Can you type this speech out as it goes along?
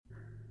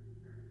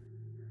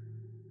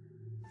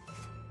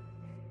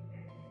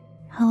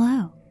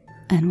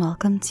and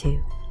welcome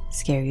to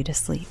Scare You to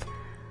Sleep.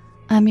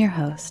 I'm your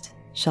host,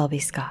 Shelby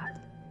Scott.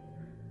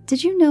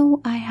 Did you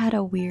know I had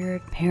a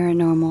weird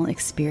paranormal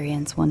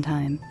experience one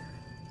time?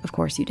 Of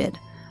course you did.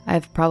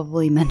 I've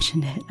probably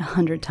mentioned it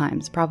 100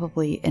 times,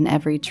 probably in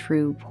every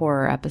true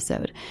horror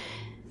episode.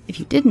 If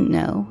you didn't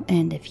know,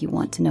 and if you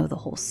want to know the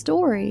whole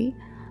story,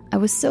 I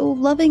was so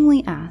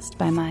lovingly asked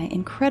by my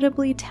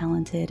incredibly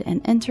talented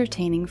and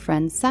entertaining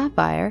friend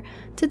Sapphire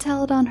to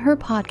tell it on her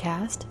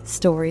podcast,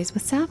 Stories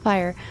with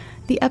Sapphire.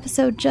 The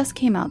episode just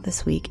came out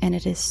this week and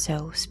it is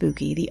so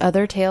spooky. The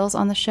other tales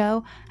on the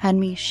show had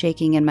me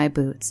shaking in my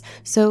boots.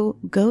 So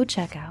go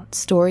check out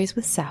Stories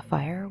with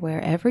Sapphire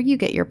wherever you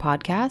get your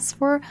podcasts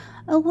for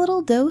a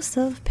little dose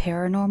of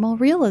paranormal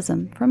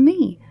realism from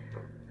me.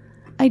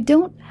 I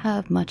don't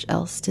have much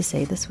else to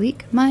say this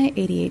week. My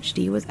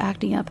ADHD was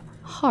acting up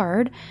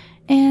hard,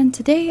 and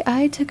today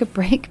I took a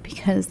break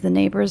because the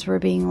neighbors were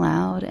being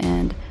loud,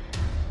 and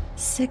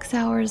 6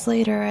 hours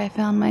later I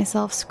found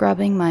myself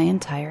scrubbing my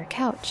entire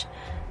couch.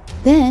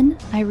 Then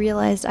I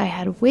realized I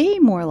had way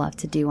more left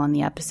to do on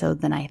the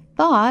episode than I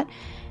thought,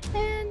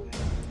 and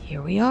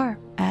here we are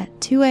at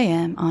 2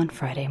 a.m. on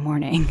Friday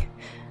morning.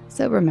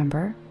 So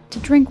remember to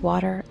drink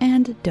water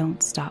and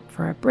don't stop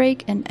for a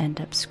break and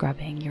end up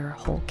scrubbing your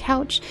whole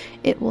couch.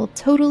 It will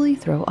totally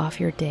throw off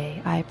your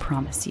day, I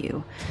promise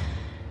you.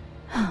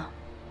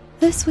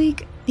 This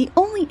week, the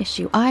only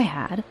issue I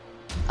had,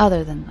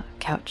 other than the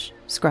couch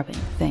scrubbing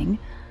thing,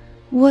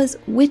 was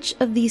which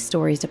of these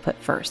stories to put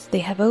first.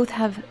 They both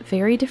have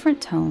very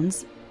different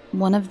tones.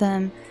 One of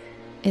them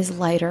is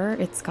lighter.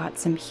 It's got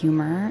some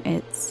humor.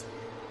 It's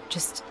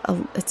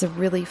a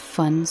really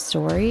fun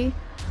story.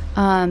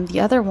 The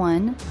other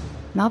one,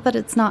 not that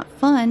it's not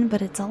fun,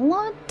 but it's a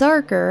lot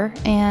darker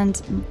and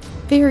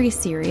very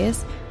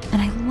serious.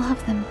 And I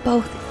love them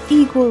both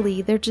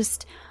equally. They're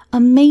just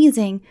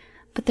amazing,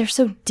 but they're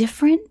so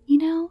different, you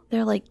know?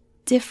 They're like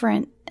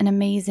different and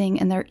amazing,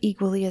 and they're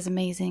equally as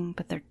amazing,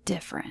 but they're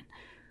different.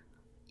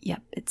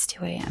 Yep, it's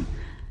 2 a.m.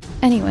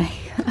 Anyway,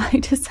 I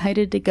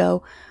decided to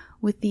go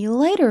with the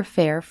lighter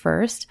fare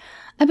first.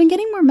 I've been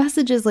getting more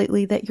messages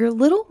lately that your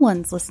little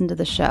ones listen to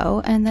the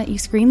show and that you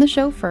screen the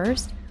show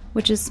first,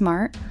 which is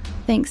smart.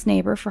 Thanks,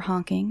 neighbor, for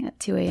honking at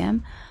 2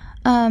 a.m.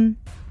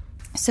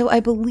 So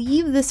I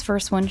believe this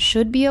first one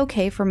should be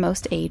okay for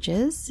most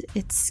ages.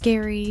 It's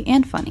scary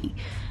and funny.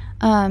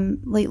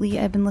 Lately,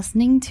 I've been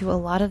listening to a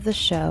lot of the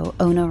show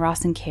Ona,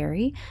 Ross, and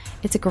Carrie.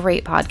 It's a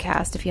great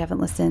podcast. If you haven't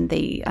listened,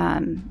 they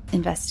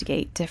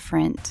investigate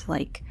different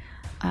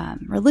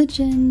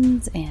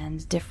religions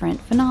and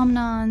different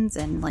phenomenons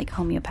and like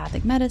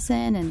homeopathic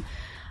medicine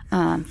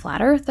and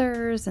flat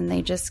earthers, and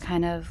they just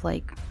kind of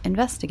like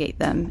investigate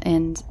them.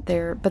 And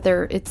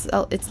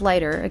it's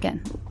lighter,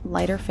 again,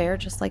 lighter fare,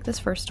 just like this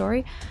first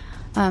story.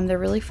 They're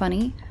really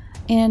funny.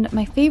 And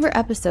my favorite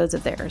episodes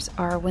of theirs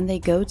are when they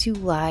go to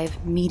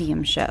live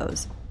medium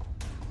shows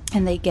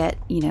and they get,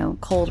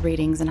 cold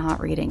readings and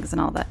hot readings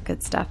and all that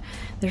good stuff.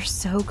 They're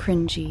so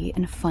cringy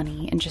and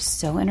funny and just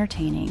so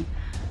entertaining.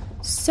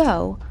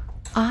 So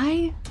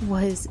I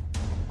was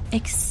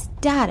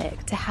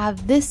ecstatic to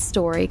have this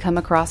story come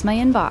across my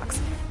inbox.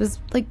 It was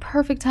like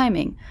perfect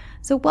timing.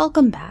 So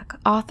welcome back,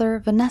 author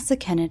Vanessa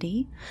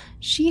Kennedy.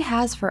 She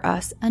has for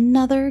us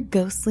another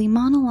ghostly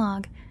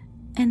monologue,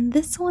 and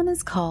this one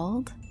is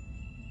called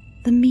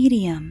The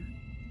Medium.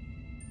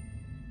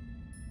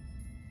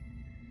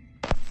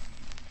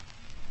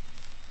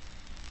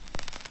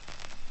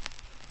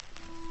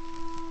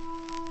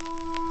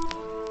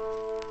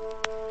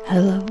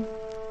 Hello?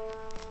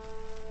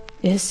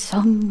 Is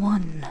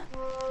someone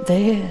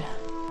there?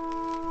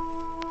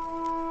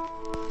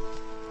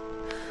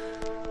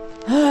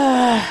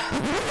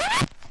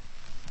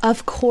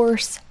 Of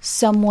course,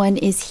 someone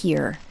is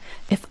here.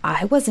 If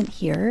I wasn't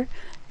here,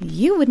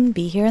 you wouldn't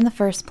be here in the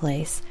first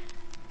place.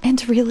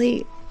 And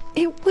really,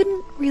 it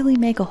wouldn't really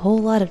make a whole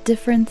lot of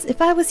difference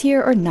if I was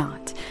here or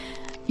not.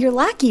 Your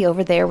lackey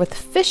over there with the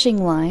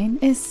fishing line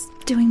is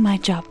doing my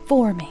job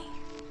for me.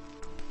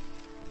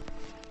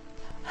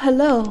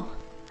 Hello?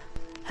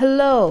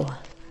 Hello?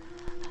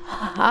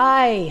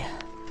 Hi,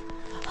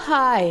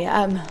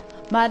 I'm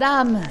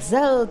Madame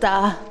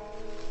Zelda.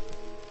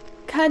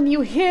 Can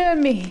you hear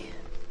me?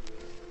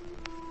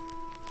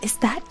 Is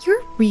that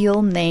your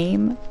real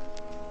name?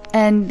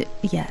 And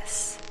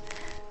yes,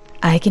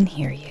 I can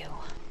hear you.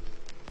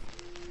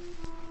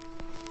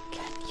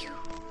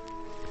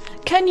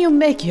 Can you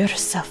make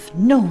yourself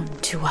known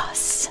to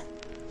us?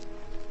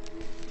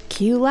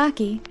 Cue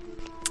lackey.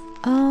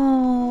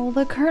 Oh,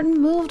 the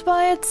curtain moved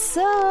by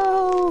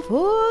itself.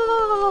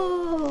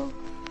 Whoa.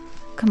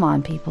 Come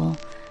on, people.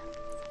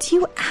 Do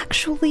you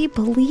actually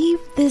believe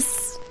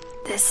this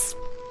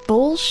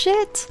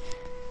bullshit?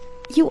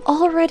 You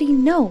already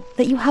know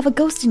that you have a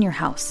ghost in your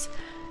house.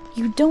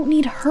 You don't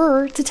need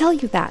her to tell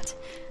you that.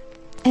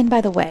 And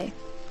by the way,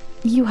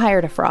 you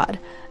hired a fraud.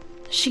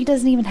 She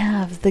doesn't even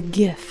have the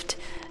gift.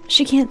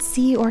 She can't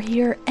see or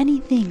hear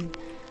anything.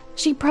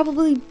 She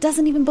probably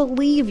doesn't even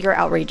believe your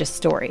outrageous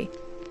story.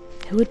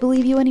 Who would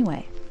believe you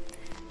anyway?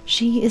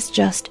 She is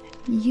just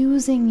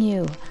using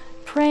you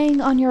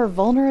preying on your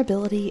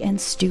vulnerability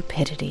and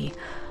stupidity.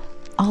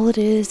 All it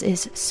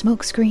is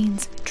smoke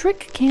screens,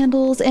 trick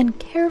candles, and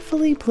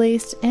carefully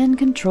placed and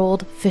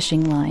controlled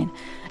fishing line.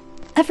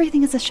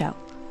 Everything is a show,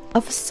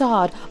 a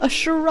facade, a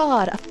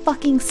charade, a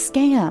fucking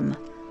scam.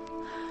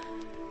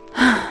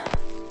 Oh,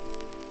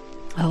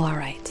 all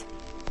right.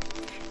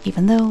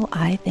 Even though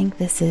I think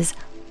this is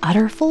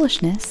utter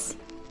foolishness,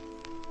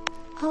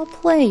 I'll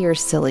play your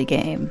silly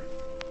game.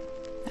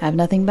 I have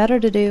nothing better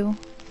to do.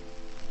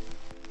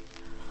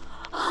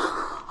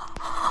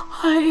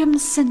 I am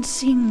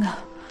sensing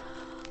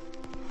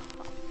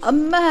a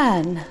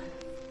man.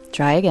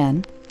 Try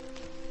again.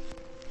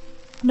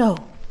 No.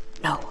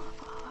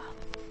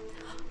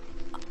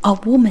 A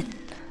woman.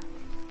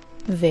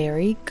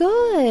 Very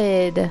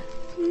good.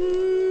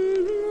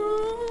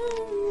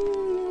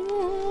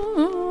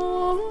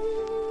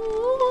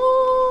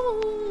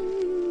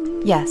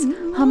 Yes,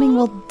 humming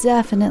will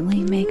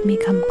definitely make me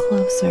come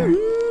closer.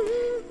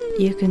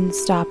 You can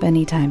stop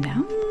anytime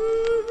now.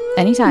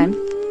 Anytime.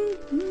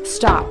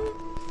 Stop.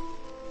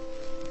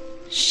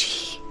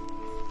 She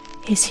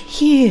is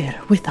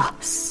here with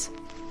us.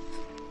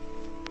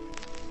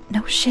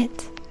 No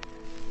shit.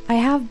 I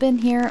have been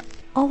here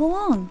all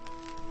along.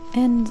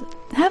 And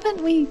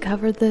haven't we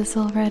covered this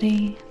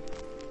already?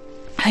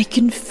 I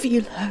can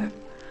feel her.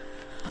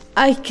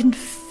 I can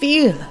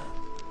feel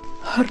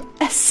her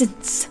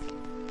essence.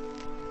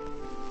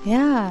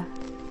 Yeah,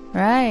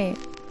 right.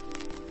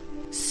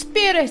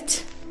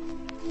 Spirit.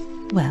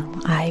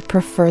 Well, I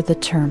prefer the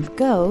term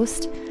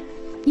ghost.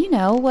 You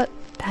know what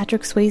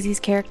Patrick Swayze's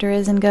character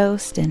is in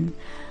Ghost, and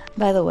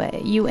by the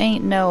way, you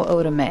ain't no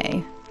Oda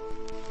Mae.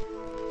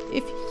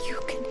 If you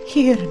can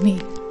hear me,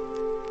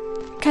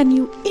 can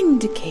you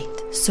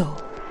indicate so?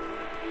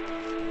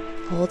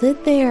 Hold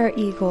it there,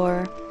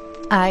 Igor.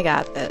 I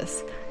got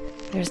this.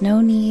 There's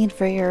no need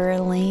for your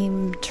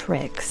lame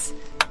tricks.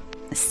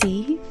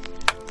 See?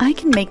 I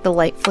can make the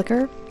light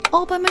flicker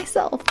all by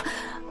myself.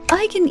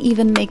 I can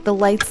even make the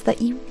lights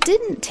that you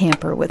didn't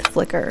tamper with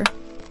flicker.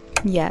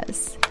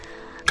 Yes,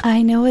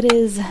 I know it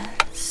is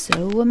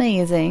so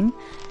amazing.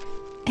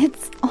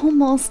 It's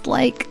almost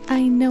like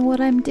I know what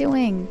I'm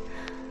doing,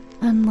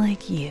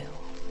 unlike you.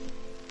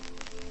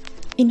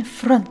 In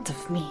front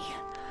of me,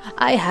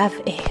 I have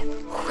a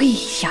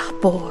Ouija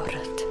board.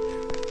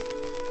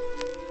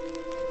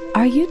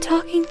 Are you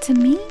talking to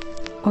me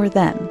or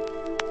them?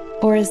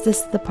 Or is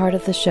this the part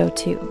of the show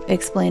too,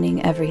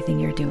 explaining everything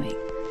you're doing?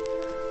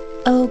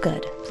 Oh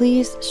good,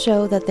 please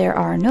show that there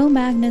are no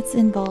magnets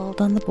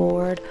involved on the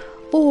board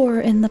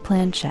or in the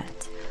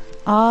planchette.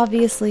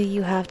 Obviously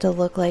you have to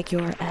look like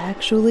you're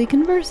actually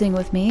conversing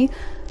with me,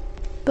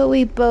 but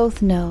we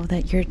both know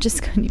that you're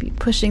just going to be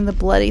pushing the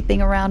bloody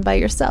thing around by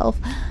yourself.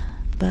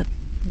 But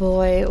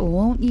boy,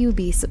 won't you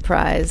be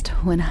surprised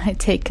when I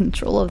take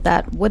control of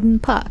that wooden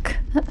puck.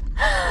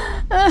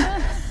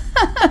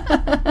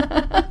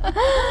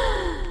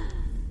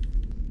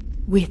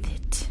 With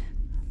it,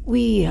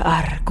 we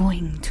are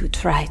going to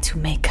try to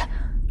make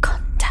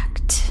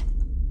contact.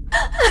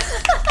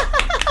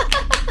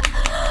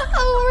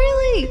 Oh,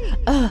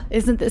 really?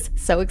 Isn't this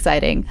so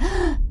exciting?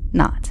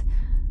 Not.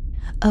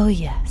 Oh,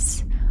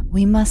 yes.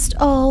 We must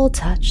all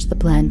touch the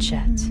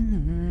planchette.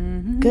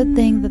 Good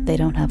thing that they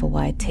don't have a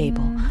wide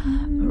table.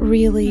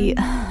 Really,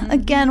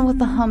 again with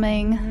the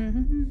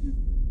humming.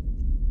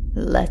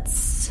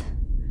 Let's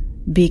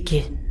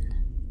begin.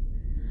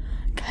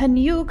 Can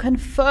you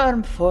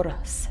confirm for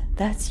us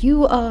that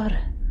you are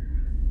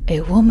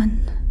a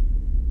woman?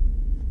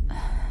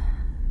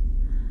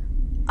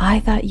 I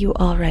thought you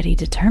already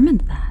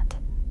determined that.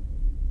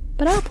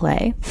 But I'll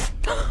play.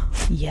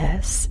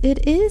 Yes,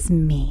 it is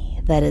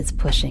me that is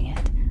pushing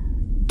it.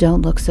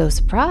 Don't look so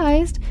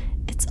surprised.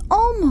 It's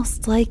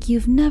almost like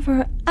you've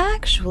never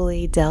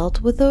actually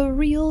dealt with a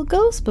real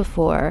ghost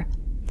before.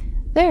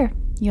 There,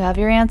 you have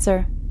your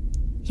answer.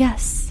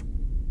 Yes.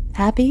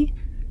 Happy?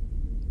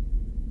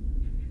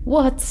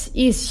 What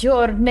is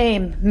your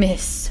name,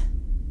 miss?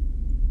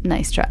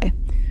 Nice try.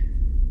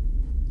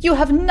 You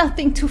have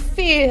nothing to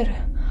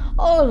fear.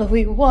 All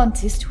we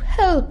want is to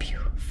help you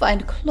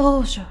find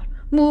closure.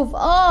 Move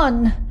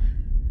on.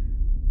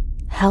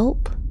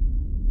 Help?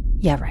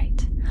 Yeah,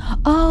 right.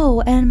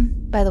 Oh,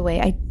 and by the way,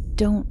 I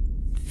don't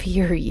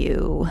fear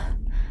you.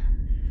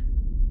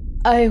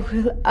 I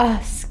will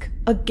ask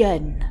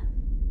again.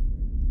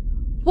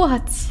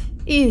 What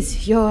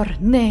is your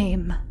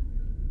name?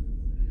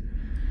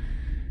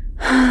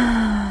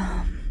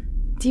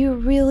 Do you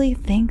really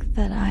think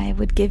that I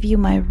would give you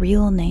my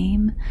real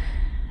name?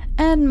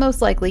 And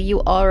most likely you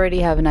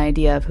already have an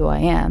idea of who I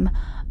am.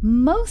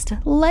 Most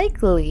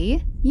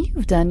likely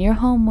you've done your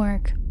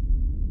homework.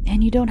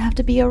 And you don't have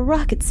to be a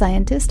rocket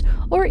scientist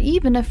or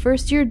even a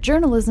first-year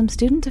journalism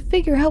student to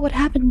figure out what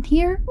happened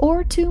here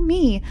or to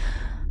me.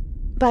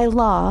 By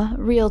law,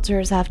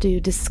 realtors have to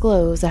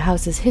disclose a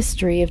house's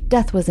history if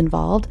death was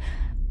involved,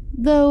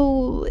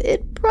 though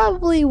it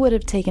probably would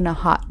have taken a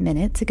hot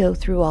minute to go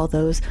through all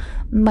those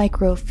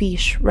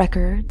microfiche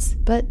records,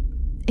 but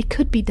it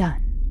could be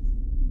done.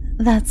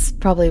 That's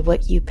probably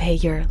what you pay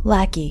your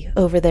lackey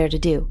over there to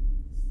do.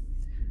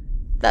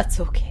 That's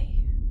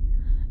okay.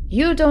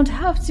 You don't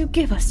have to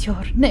give us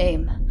your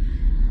name.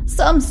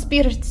 Some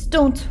spirits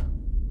don't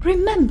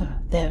remember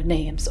their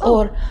names,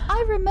 or...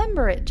 I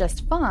remember it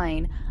just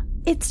fine.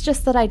 It's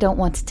just that I don't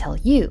want to tell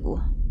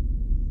you.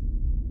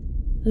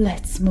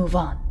 Let's move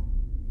on,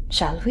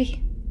 shall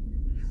we?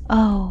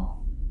 Oh,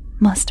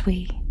 must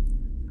we?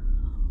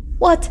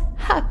 What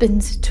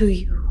happened to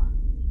you?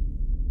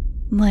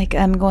 Like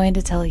I'm going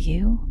to tell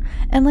you,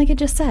 and like I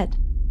just said,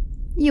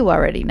 you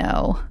already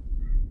know.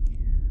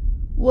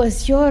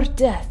 Was your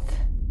death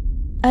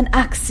an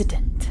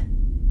accident?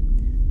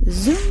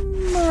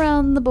 Zoom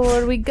around the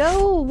board we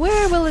go.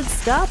 Where will it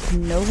stop?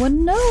 No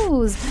one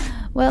knows.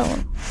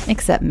 Well,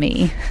 except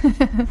me.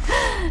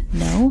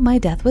 No, my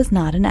death was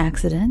not an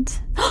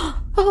accident.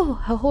 Oh,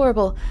 how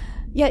horrible.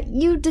 Yet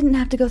you didn't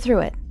have to go through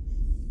it.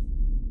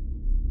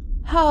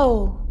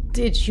 How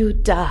did you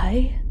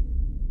die?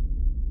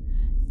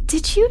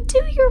 Did you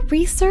do your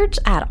research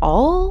at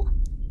all?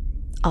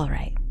 All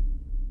right.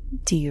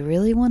 Do you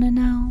really want to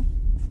know?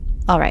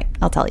 All right,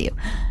 I'll tell you.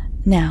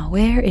 Now,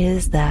 where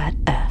is that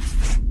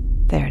F?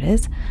 There it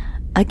is.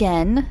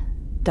 Again,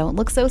 don't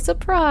look so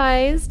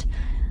surprised.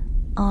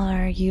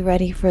 Are you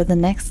ready for the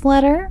next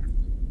letter?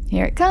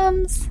 Here it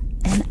comes.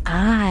 An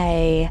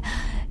I.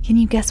 Can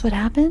you guess what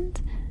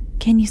happened?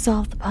 Can you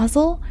solve the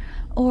puzzle?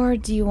 Or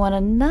do you want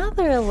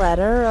another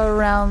letter?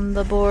 Around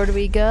the board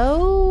we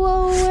go.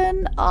 Oh,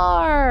 an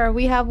R.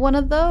 We have one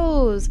of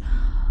those.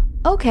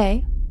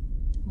 Okay.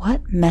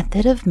 What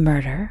method of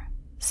murder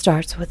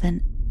starts with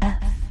an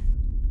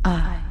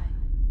F-I-R?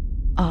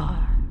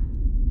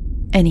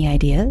 Any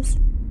ideas?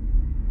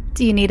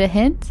 Do you need a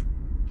hint?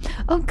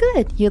 Oh,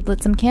 good. You'd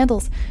lit some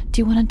candles.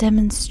 Do you want a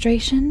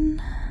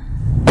demonstration?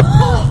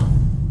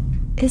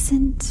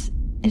 Isn't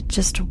it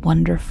just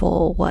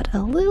wonderful what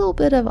a little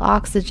bit of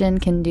oxygen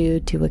can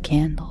do to a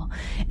candle?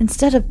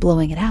 Instead of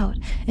blowing it out,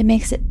 it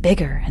makes it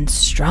bigger and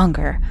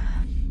stronger.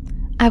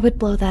 I would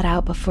blow that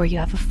out before you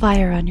have a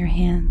fire on your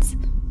hands.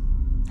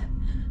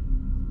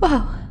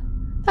 Wow,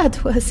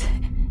 that was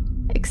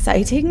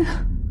exciting,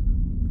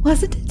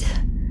 wasn't it?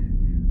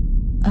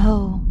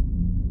 Oh,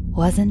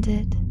 wasn't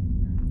it?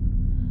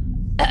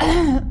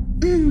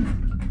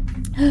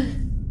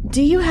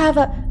 Do you have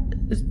a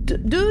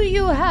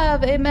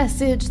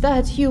message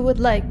that you would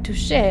like to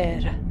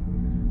share?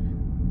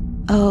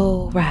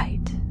 Oh, right.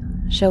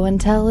 Show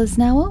and tell is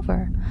now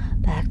over.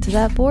 Back to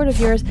that board of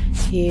yours.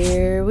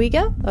 Here we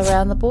go.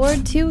 Around the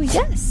board to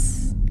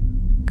yes.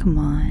 Come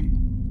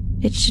on.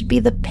 It should be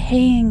the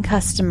paying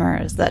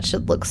customers that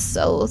should look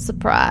so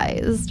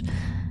surprised.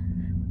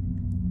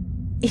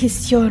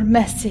 Is your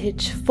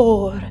message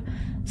for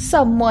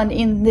someone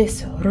in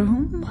this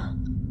room?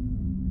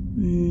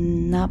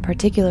 Not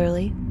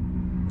particularly.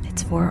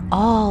 It's for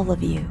all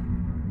of you.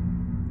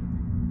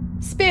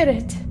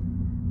 Spirit,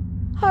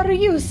 are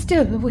you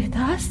still with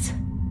us?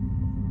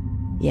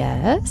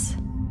 Yes?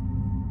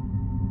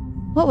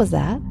 What was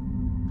that?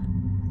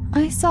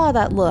 I saw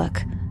that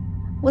look.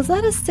 Was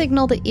that a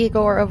signal to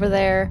Igor over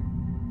there?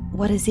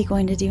 What is he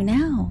going to do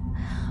now?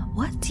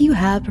 What do you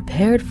have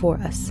prepared for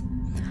us?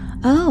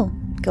 Oh,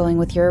 going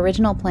with your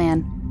original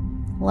plan.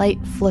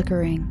 Light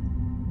flickering.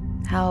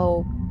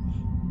 How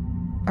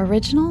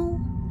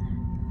original?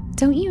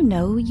 Don't you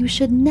know you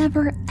should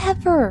never,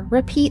 ever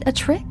repeat a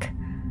trick?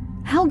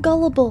 How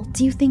gullible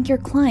do you think your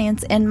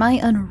clients and my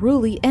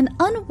unruly and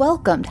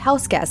unwelcomed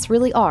houseguests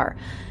really are?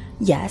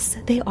 Yes,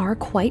 they are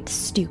quite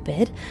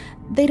stupid.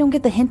 They don't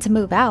get the hint to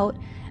move out.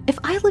 If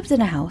I lived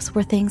in a house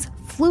where things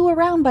flew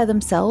around by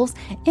themselves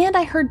and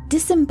I heard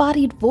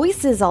disembodied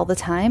voices all the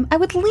time, I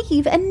would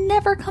leave and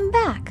never come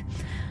back.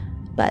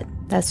 But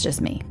that's just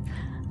me.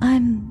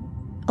 I'm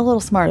a little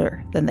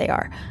smarter than they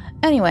are.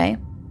 Anyway,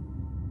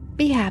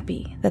 be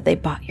happy that they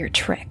bought your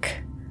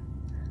trick.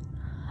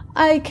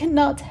 I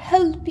cannot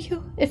help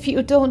you if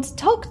you don't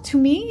talk to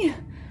me.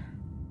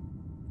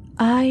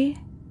 I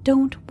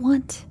don't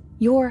want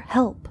your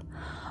help.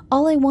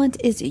 All I want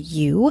is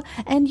you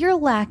and your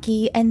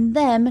lackey and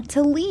them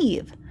to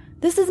leave.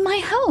 This is my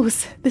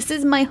house. This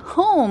is my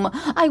home.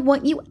 I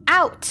want you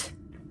out.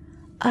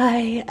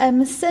 I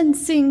am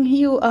sensing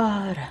you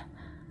are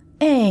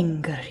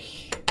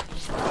angry.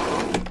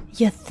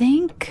 You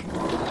think?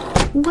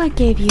 What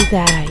gave you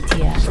that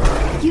idea?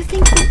 You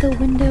think that the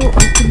window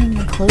opening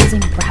and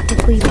closing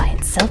rapidly by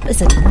itself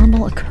is a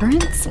normal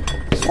occurrence?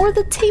 Or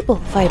the table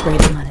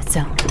vibrating on its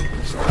own?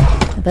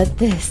 But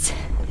this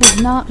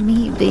is not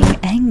me being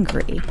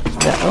angry,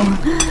 though.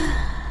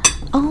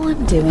 All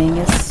I'm doing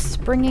is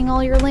springing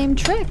all your lame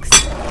tricks.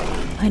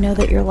 I know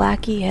that your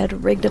lackey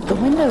had rigged up the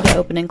window to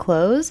open and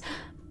close.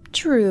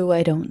 True,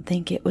 I don't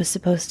think it was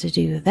supposed to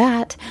do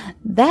that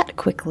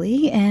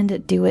quickly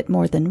and do it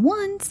more than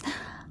once.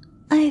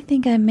 I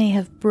think I may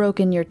have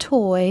broken your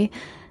toy.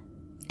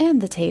 And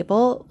the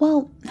table,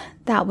 well,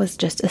 that was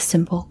just a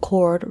simple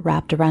cord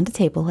wrapped around a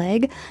table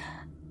leg.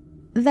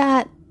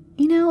 That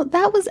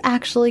was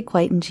actually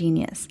quite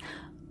ingenious.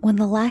 When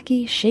the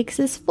lackey shakes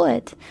his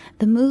foot,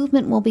 the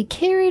movement will be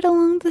carried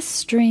along the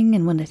string,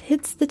 and when it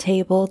hits the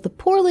table, the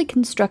poorly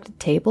constructed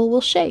table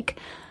will shake.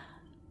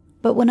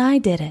 But when I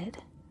did it,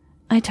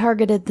 I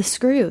targeted the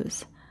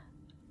screws.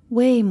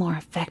 Way more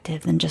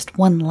effective than just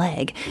one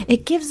leg.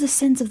 It gives a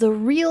sense of the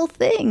real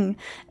thing.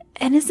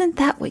 And isn't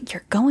that what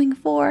you're going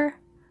for?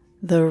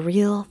 The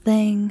real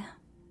thing?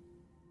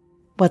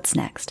 What's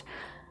next?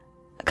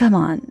 Come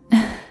on.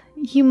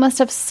 You must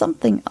have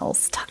something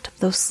else tucked up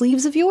those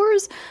sleeves of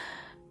yours.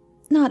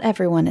 Not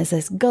everyone is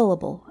as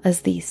gullible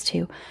as these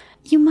two.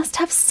 You must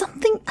have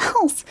something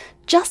else,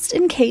 just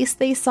in case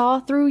they saw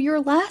through your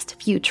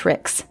last few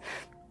tricks.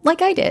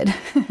 Like I did.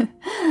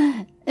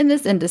 In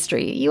this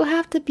industry, you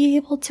have to be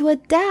able to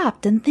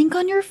adapt and think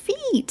on your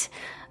feet.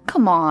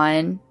 Come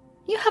on.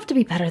 You have to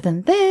be better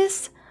than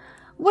this.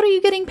 What are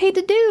you getting paid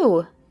to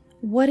do?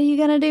 What are you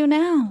gonna do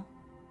now?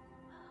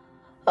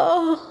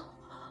 Oh,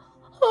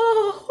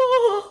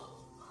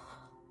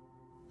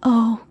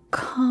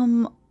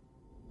 come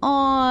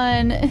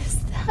on.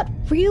 Is that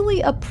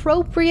really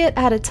appropriate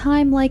at a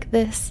time like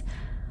this?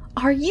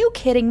 Are you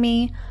kidding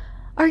me?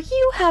 Are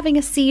you having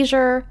a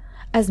seizure?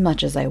 As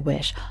much as I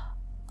wish.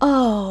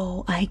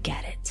 Oh, I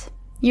get it.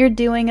 You're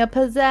doing a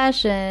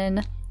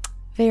possession.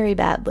 Very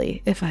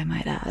badly, if I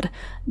might add.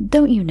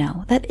 Don't you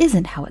know, that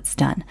isn't how it's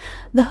done.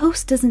 The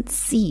host doesn't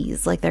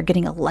seize like they're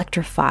getting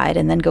electrified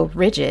and then go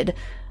rigid.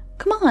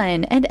 Come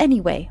on, and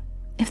anyway,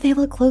 if they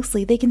look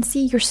closely, they can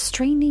see you're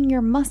straining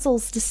your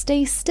muscles to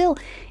stay still.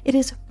 It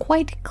is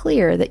quite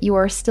clear that you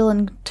are still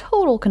in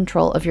total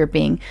control of your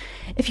being.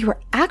 If you were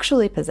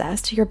actually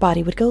possessed, your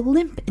body would go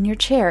limp in your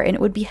chair and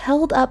it would be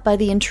held up by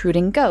the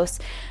intruding ghosts.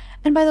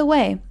 And by the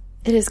way,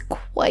 it is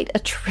quite a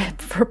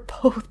trip for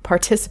both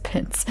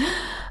participants.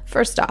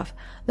 First off,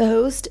 the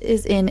host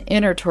is in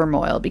inner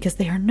turmoil because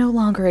they are no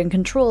longer in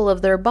control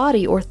of their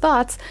body or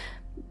thoughts.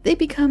 They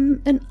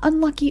become an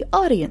unlucky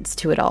audience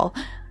to it all.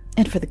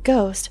 And for the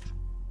ghost,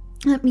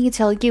 let me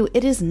tell you,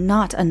 it is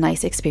not a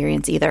nice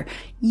experience either.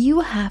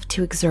 You have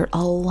to exert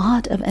a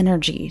lot of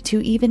energy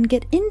to even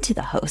get into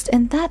the host,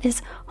 and that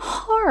is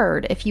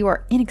hard if you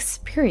are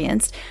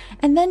inexperienced.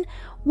 And then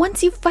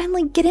once you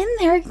finally get in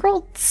there, you're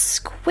all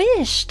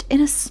squished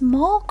in a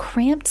small,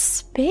 cramped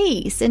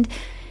space, and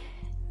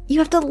you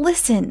have to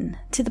listen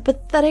to the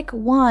pathetic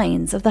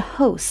whines of the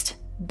host,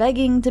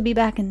 begging to be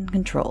back in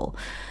control.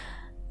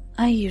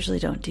 I usually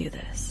don't do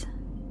this,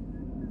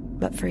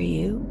 but for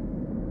you,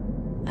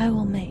 I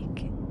will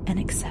make an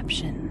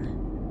exception.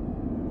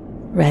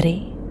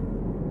 Ready?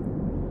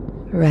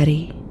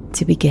 Ready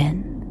to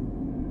begin?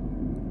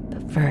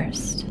 But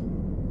first,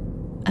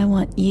 I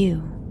want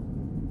you,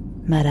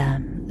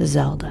 Madame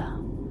Zelda,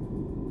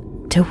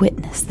 to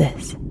witness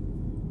this.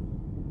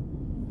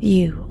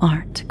 You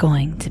aren't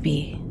going to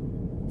be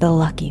the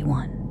lucky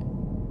one.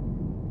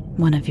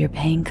 One of your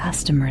paying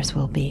customers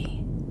will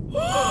be.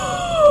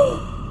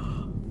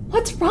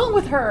 What's wrong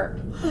with her?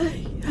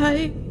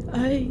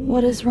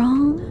 What is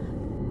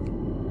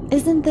wrong?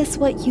 Isn't this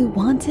what you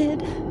wanted?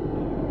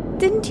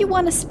 Didn't you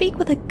want to speak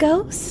with a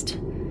ghost?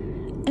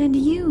 And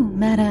you,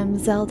 Madame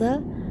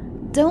Zelda,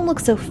 don't look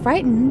so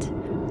frightened.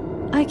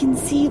 I can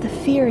see the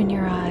fear in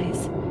your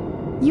eyes.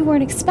 You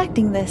weren't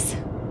expecting this,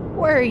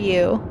 were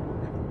you?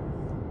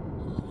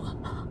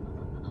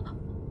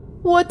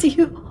 What do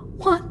you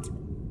want?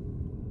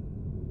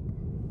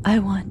 I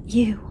want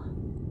you.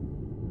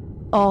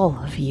 All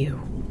of you.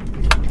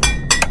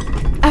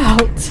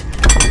 Out!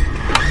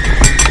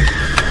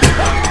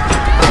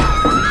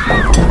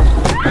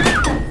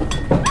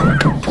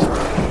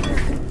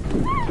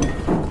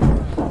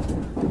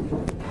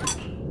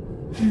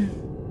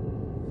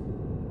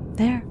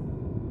 There.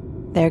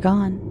 They're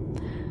gone.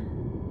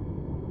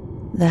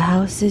 The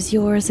house is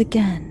yours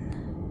again,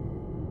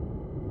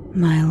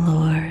 my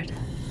lord.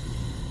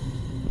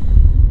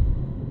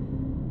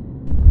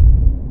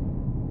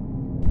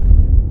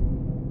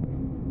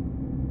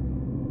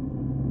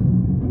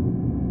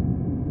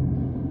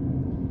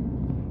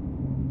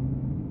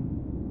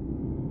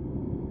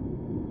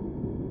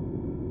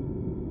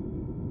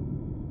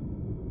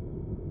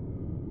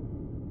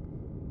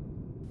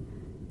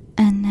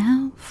 And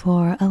now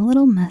for a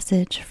little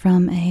message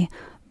from a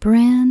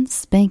brand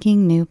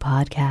spanking new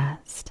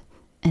podcast.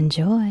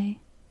 Enjoy.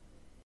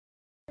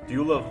 Do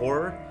you love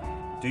horror?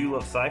 Do you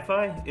love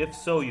sci-fi? If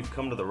so, you've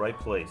come to the right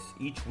place.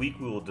 Each week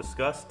we will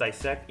discuss,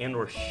 dissect, and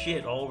or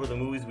shit all over the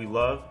movies we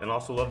love and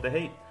also love to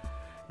hate.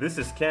 This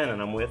is Ken,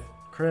 and I'm with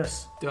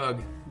Chris,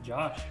 Doug,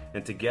 Josh.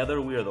 And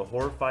together we are the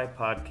Horrify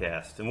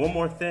Podcast. And one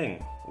more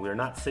thing, we are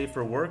not safe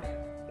for work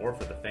or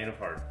for the faint of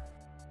heart.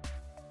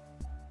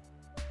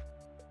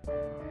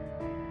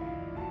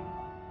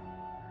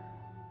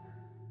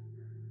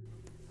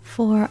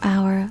 For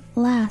our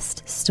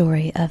last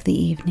story of the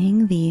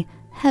evening, the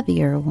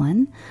heavier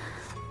one,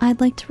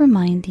 I'd like to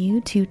remind you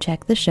to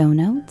check the show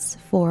notes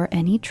for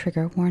any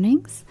trigger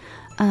warnings.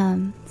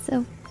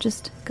 So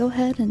just go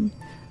ahead and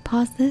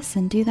pause this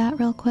and do that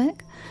real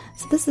quick.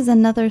 So this is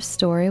another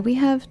story. We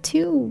have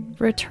 2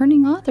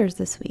 returning authors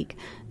this week.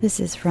 This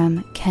is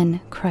from Ken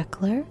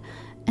Kreckler,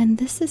 and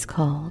this is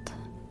called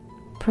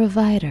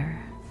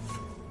Provider.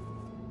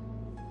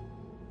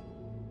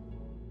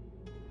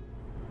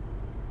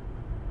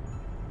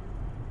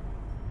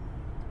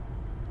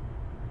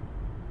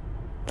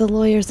 The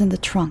lawyer's in the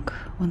trunk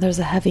when there's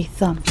a heavy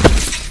thump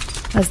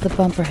as the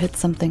bumper hits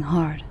something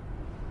hard,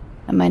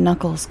 and my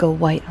knuckles go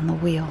white on the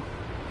wheel.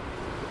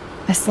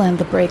 I slam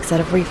the brakes out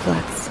of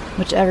reflex,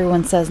 which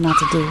everyone says not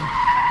to do,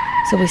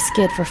 so we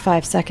skid for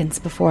 5 seconds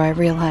before I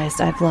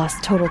realized I've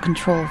lost total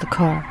control of the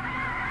car.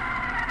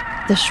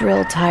 The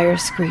shrill tire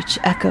screech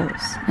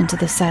echoes into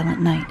the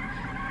silent night,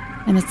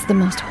 and it's the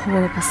most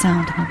horrible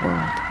sound in the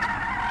world.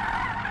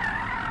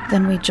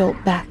 Then we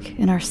jolt back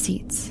in our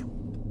seats,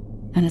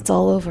 and it's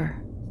all over.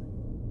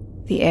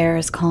 The air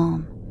is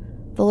calm.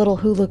 The little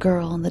hula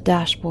girl on the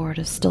dashboard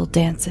is still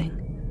dancing.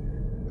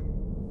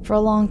 For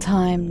a long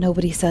time,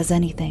 nobody says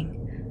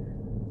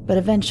anything, but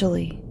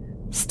eventually,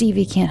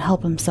 Stevie can't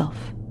help himself.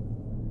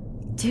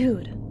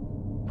 Dude,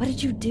 what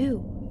did you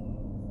do?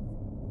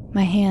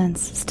 My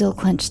hands still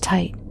clenched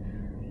tight.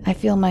 I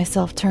feel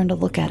myself turn to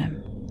look at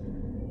him.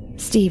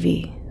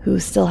 Stevie,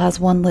 who still has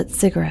one lit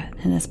cigarette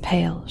in his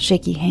pale,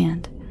 shaky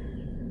hand.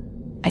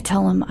 I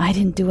tell him I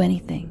didn't do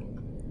anything.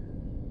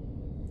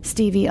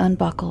 Stevie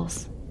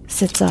unbuckles,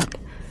 sits up.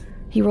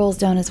 He rolls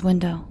down his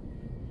window.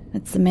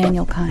 It's the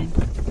manual kind,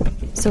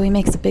 so he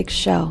makes a big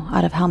show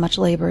out of how much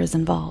labor is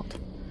involved.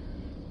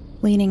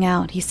 Leaning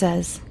out, he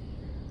says,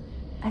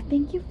 I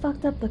think you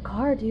fucked up the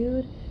car,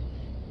 dude.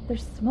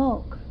 There's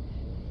smoke.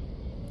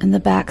 In the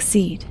back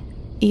seat,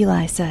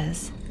 Eli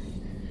says,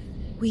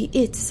 We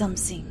ate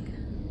something.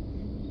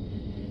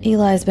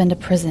 Eli's been to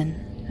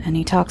prison, and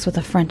he talks with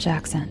a French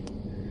accent.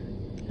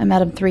 I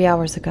met him 3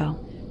 hours ago.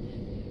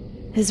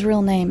 His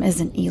real name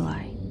isn't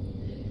Eli.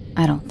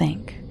 I don't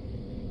think.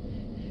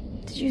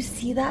 Did you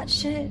see that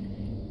shit?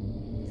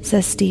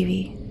 Says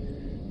Stevie,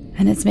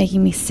 and it's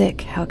making me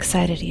sick how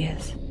excited he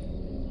is.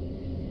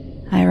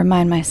 I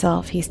remind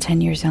myself he's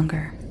 10 years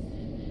younger.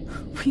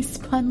 We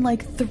spun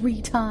like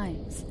 3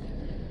 times.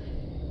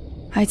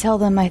 I tell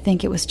them I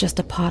think it was just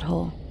a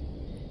pothole.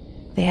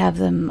 They have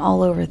them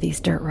all over these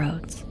dirt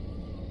roads.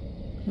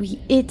 We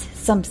ate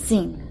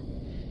something,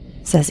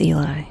 says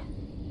Eli.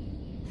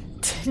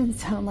 Didn't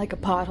sound like a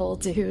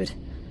pothole, dude.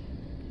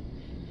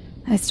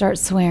 I start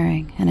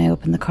swearing and I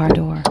open the car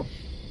door.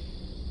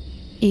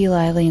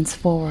 Eli leans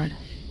forward.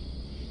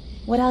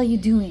 What are you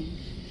doing?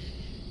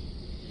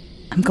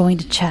 I'm going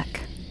to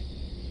check.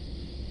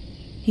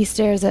 He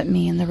stares at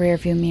me in the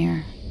rearview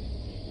mirror.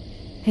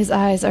 His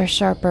eyes are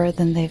sharper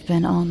than they've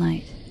been all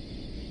night.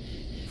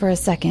 For a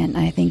second,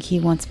 I think he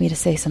wants me to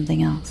say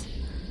something else.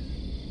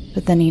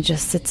 But then he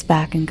just sits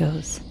back and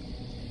goes,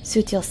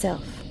 Suit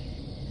yourself.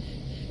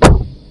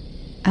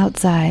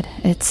 Outside,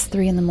 it's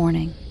 3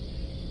 a.m.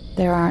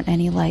 There aren't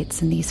any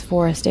lights in these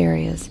forest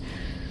areas,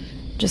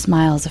 just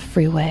miles of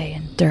freeway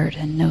and dirt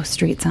and no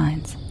street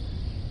signs.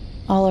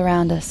 All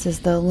around us is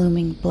the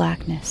looming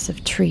blackness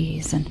of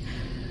trees and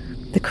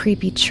the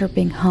creepy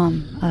chirping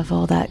hum of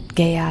all that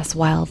gay-ass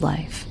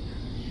wildlife.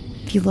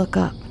 If you look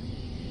up,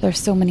 there's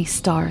so many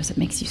stars it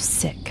makes you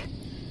sick.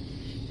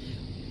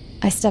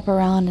 I step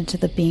around into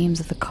the beams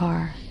of the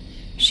car,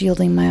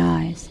 shielding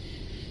my eyes.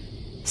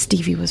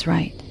 Stevie was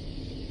right.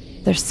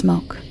 There's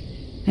smoke,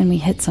 and we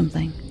hit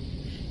something.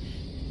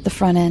 The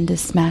front end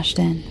is smashed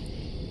in.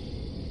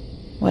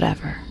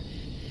 Whatever.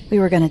 We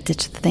were gonna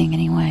ditch the thing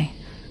anyway.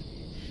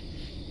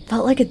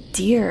 Felt like a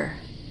deer,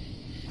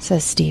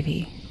 says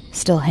Stevie,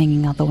 still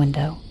hanging out the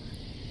window.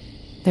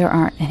 There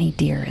aren't any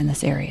deer in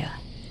this area.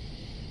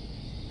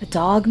 A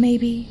dog,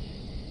 maybe?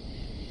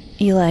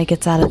 Eli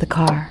gets out of the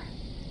car,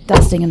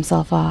 dusting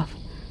himself off.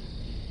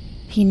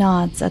 He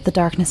nods at the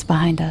darkness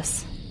behind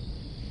us.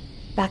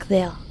 Back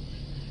there.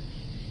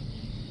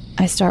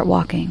 I start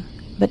walking,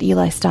 but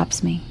Eli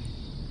stops me.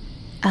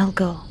 I'll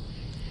go.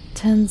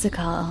 Turn the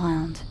car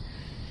around.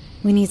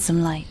 We need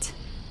some light.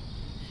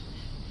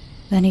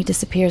 Then he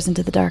disappears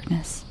into the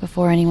darkness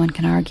before anyone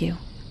can argue.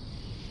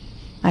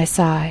 I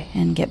sigh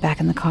and get back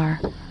in the car.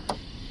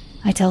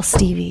 I tell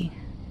Stevie,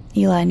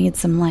 Eli needs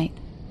some light.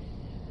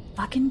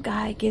 Fucking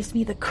guy gives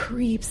me the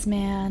creeps,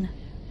 man,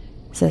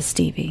 says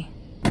Stevie.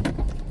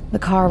 The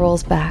car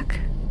rolls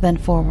back, then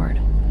forward.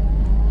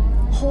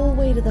 Whole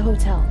way to the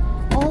hotel.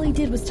 All he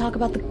did was talk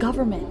about the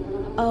government.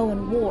 Oh,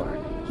 and war.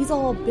 He's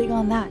all big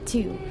on that,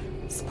 too.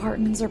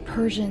 Spartans or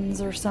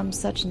Persians or some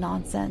such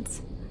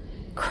nonsense.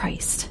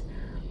 Christ.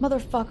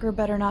 Motherfucker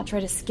better not try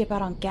to skip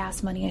out on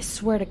gas money, I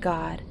swear to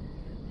God.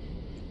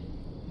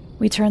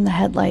 We turn the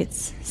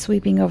headlights,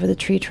 sweeping over the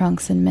tree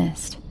trunks and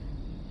mist.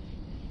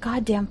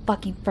 Goddamn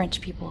fucking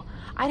French people.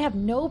 I'd have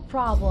no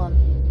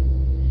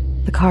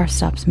problem. The car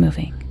stops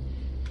moving.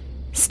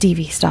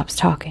 Stevie stops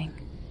talking.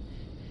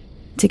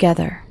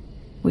 Together,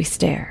 we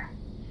stare.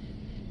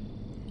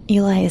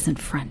 Eli isn't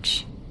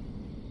French.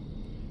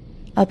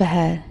 Up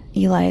ahead,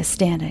 Eli is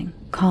standing,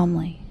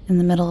 calmly, in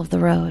the middle of the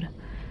road,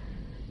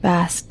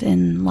 basked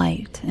in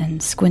light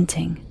and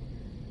squinting.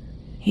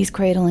 He's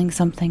cradling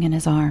something in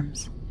his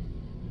arms,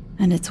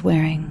 and it's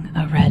wearing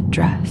a red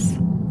dress.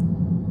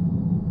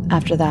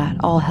 After that,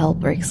 all hell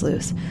breaks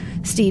loose.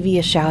 Stevie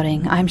is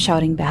shouting, I'm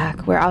shouting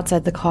back, we're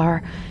outside the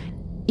car.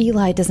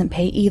 Eli doesn't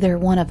pay either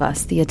one of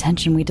us the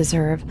attention we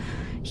deserve.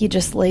 He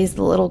just lays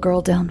the little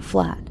girl down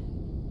flat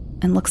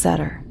and looks at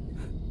her.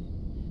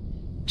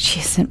 She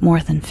isn't more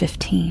than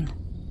 15.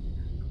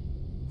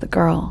 The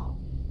girl,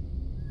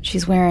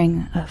 she's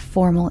wearing a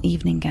formal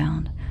evening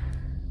gown,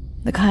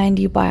 the kind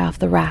you buy off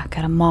the rack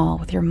at a mall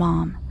with your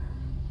mom,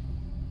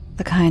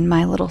 the kind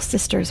my little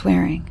sister's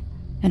wearing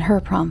in her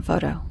prom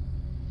photo.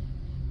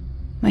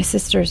 My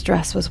sister's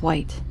dress was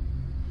white.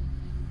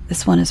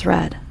 This one is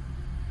red.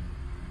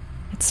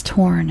 It's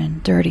torn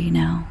and dirty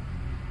now,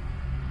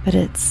 but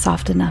it's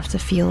soft enough to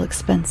feel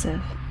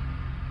expensive,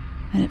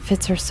 and it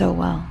fits her so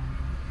well.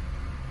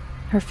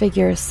 Her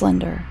figure is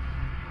slender,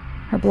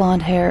 her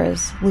blonde hair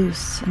is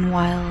loose and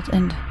wild,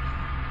 and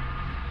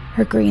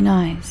her green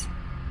eyes,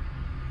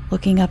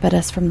 looking up at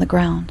us from the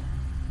ground.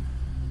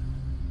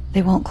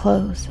 They won't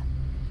close.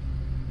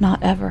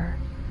 Not ever.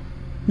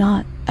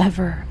 Not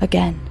ever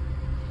again.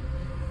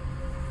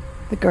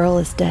 The girl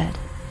is dead,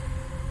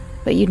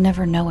 but you'd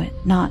never know it,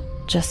 not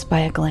just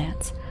by a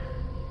glance.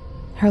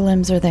 Her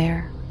limbs are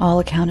there, all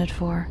accounted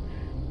for,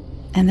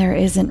 and there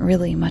isn't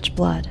really much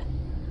blood.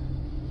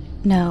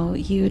 No,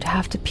 you'd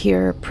have to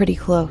peer pretty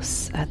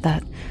close at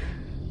that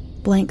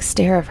blank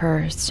stare of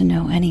hers to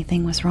know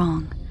anything was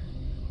wrong.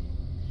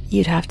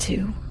 You'd have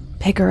to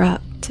pick her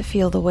up to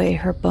feel the way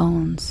her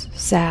bones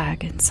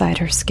sag inside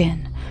her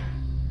skin,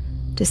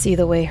 to see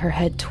the way her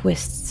head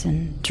twists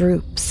and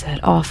droops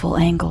at awful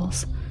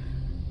angles.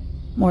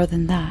 More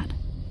than that,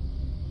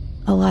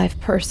 a live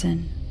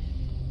person,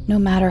 no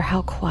matter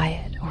how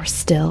quiet or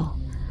still,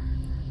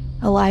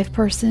 a live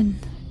person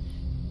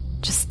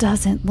just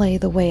doesn't lay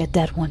the way a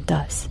dead one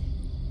does.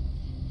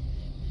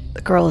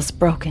 The girl is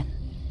broken.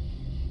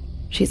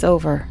 She's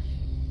over.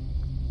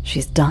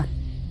 She's done.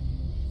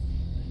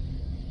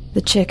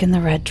 The chick in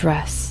the red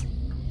dress.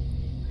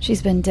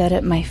 She's been dead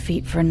at my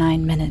feet for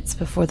 9 minutes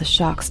before the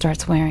shock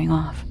starts wearing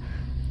off.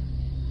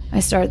 I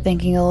start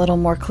thinking a little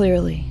more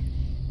clearly.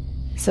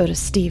 So does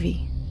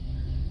Stevie.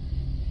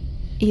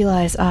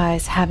 Eli's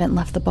eyes haven't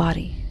left the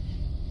body.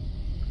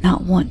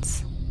 Not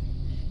once.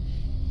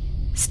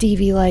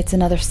 Stevie lights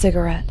another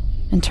cigarette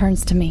and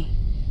turns to me.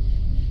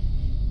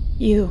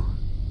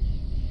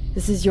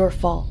 This is your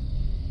fault.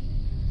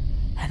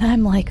 And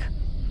I'm like,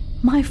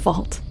 my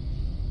fault?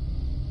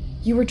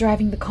 You were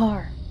driving the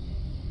car.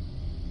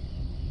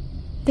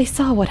 They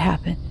saw what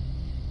happened.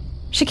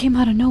 She came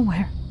out of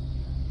nowhere.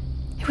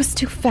 It was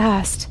too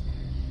fast.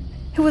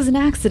 It was an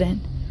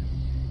accident.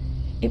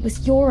 It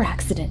was your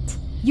accident.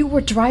 You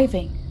were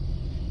driving.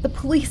 The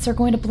police are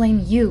going to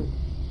blame you.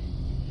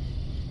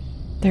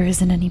 There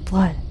isn't any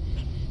blood.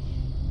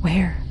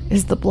 Where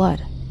is the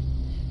blood?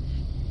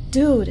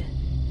 Dude,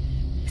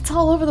 it's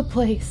all over the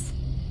place.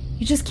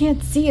 You just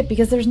can't see it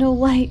because there's no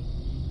light.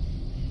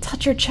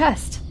 Touch her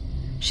chest.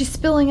 She's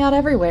spilling out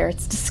everywhere.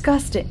 It's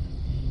disgusting.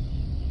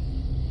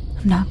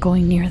 I'm not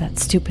going near that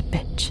stupid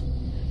bitch.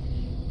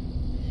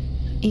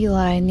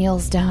 Eli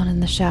kneels down in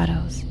the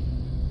shadows,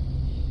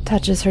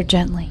 touches her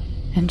gently,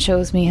 and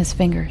shows me his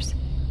fingers.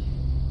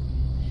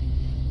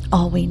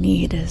 All we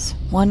need is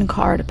one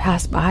car to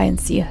pass by and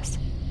see us.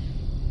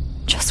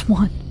 Just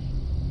one.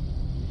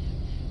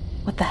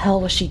 What the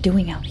hell was she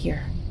doing out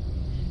here?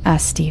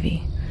 Asked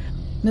Stevie.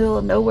 Middle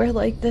of nowhere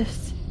like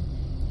this?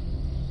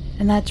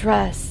 And that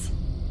dress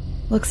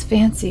looks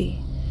fancy.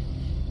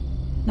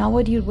 Not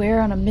what you'd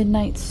wear on a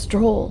midnight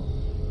stroll.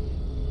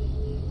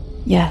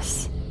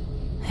 Yes,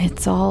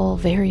 it's all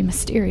very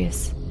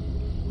mysterious.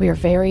 We are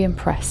very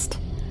impressed.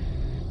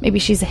 Maybe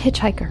she's a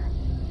hitchhiker.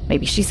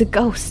 Maybe she's a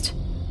ghost.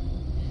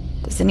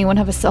 Does anyone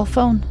have a cell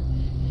phone?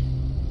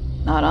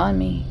 Not on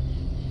me,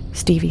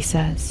 Stevie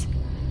says.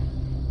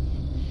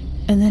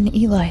 And then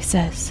Eli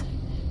says,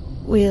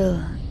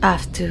 we'll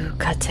have to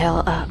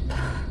cartel up.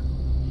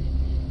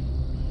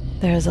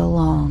 There's a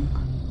long,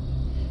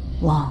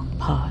 long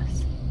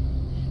pause.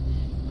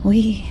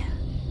 We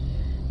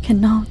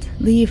cannot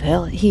leave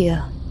her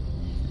here,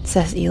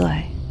 says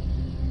Eli,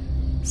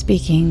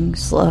 speaking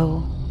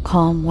slow,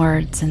 calm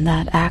words in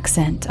that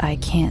accent I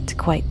can't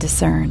quite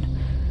discern.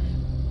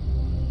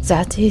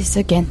 That is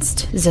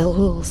against the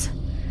rules.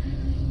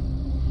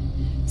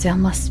 There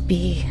must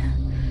be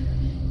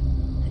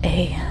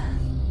a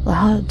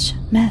large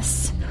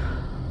mess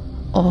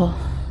or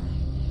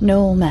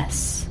no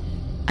mess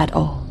at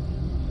all.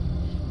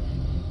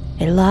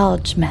 A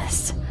large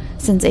mess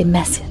sends a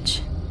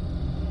message.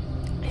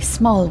 A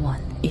small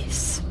one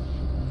is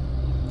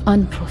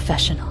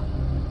unprofessional.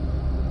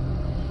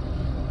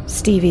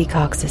 Stevie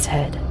cocks his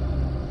head.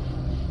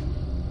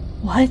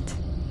 What?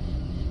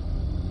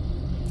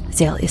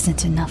 There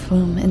isn't enough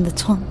room in the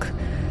trunk.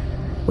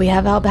 We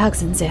have our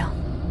bags in there.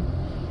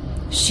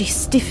 She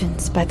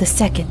stiffens by the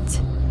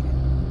second.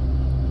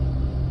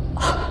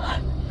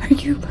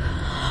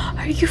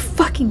 Are you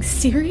fucking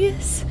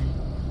serious?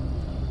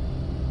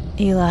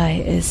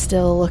 Eli is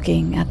still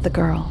looking at the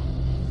girl.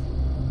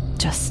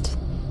 Just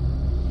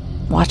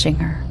watching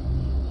her.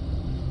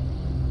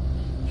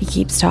 He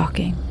keeps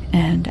talking,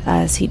 and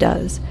as he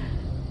does,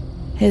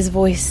 his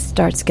voice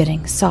starts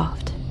getting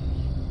soft,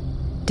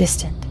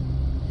 distant.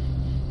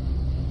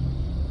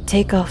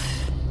 Take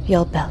off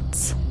your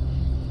belts.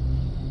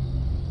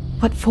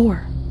 What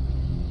for?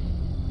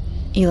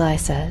 Eli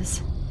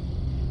says.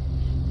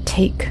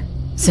 Take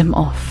them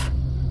off.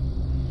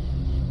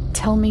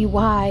 Tell me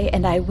why,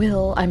 and I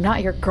will. I'm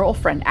not your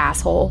girlfriend,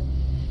 asshole.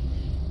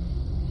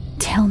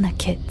 Tell the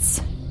kids.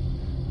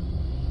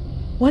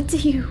 What do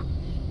you?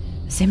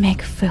 They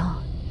make for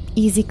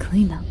easy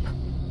cleanup.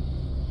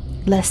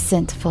 Less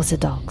scent for the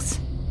dogs.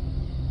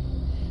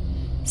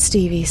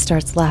 Stevie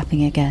starts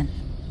laughing again.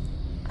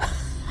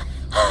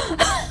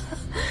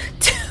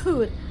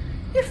 Dude,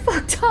 you're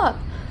fucked up.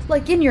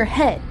 Like in your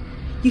head.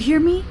 You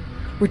hear me?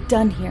 We're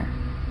done here.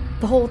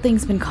 The whole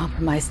thing's been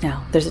compromised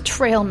now. There's a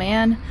trail,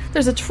 man.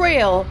 There's a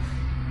trail.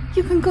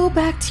 You can go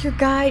back to your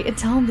guy and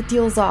tell him the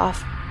deal's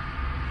off.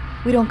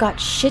 We don't got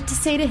shit to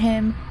say to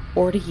him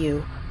or to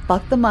you.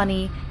 Fuck the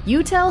money.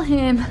 You tell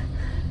him.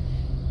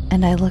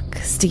 And I look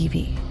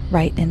Stevie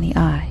right in the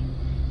eye.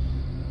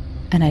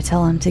 And I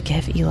tell him to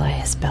give Eli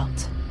his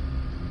belt.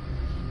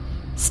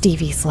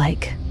 Stevie's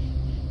like,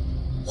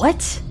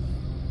 what?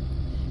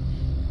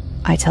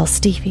 I tell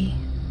Stevie,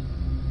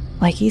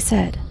 like he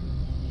said,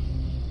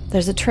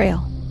 there's a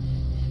trail.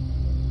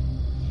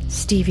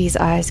 Stevie's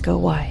eyes go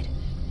wide.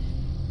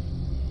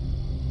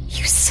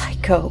 You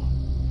psycho.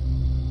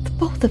 The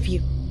both of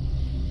you.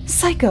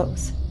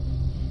 Psychos.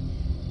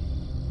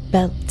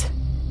 Belt,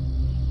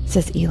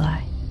 says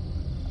Eli,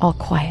 all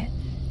quiet.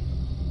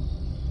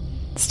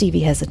 Stevie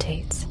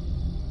hesitates.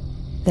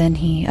 Then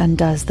he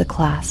undoes the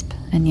clasp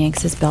and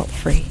yanks his belt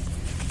free.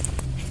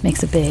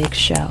 Makes a big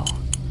show.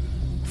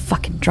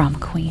 Fucking drama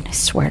queen, I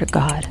swear to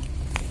God.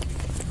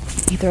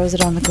 He throws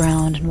it on the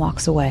ground and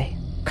walks away,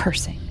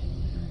 cursing.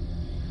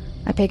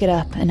 I pick it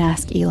up and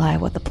ask Eli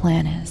what the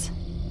plan is.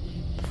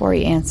 Before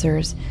he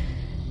answers,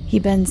 he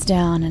bends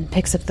down and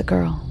picks up the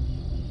girl,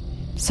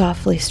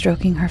 softly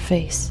stroking her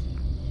face.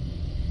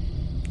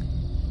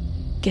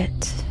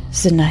 Get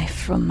the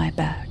knife from my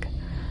bag.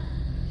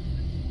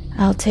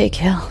 I'll take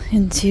her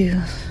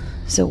into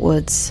the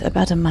woods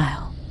about a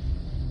mile.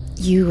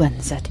 You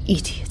and that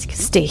idiot can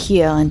stay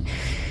here and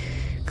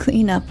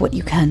clean up what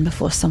you can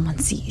before someone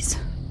sees.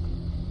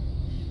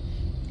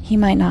 He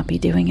might not be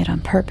doing it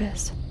on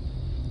purpose,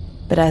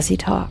 but as he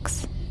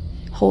talks,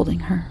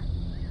 holding her,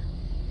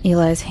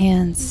 Eli's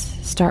hands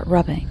start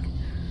rubbing.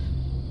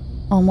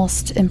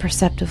 Almost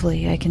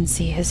imperceptibly, I can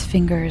see his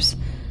fingers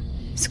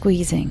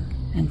squeezing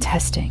and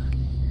testing.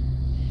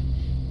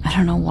 I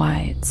don't know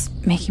why it's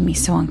making me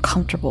so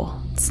uncomfortable.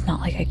 It's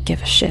not like I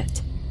give a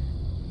shit.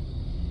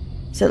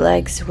 The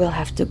legs will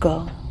have to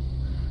go.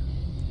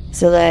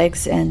 The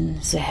legs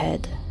and the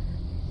head.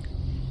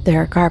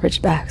 There are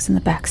garbage bags in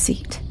the back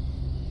seat.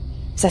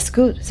 That's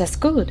good, that's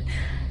good.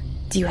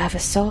 Do you have a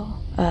saw?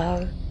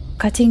 A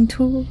cutting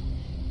tool?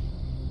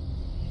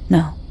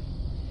 No.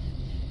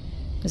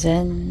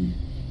 Then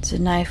the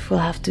knife will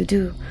have to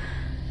do.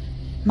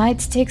 Might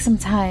take some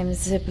time.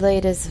 The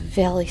blade is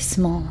very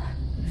small,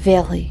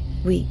 very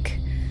weak.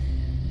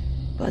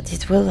 But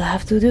it will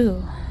have to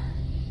do.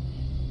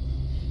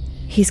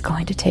 He's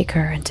going to take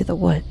her into the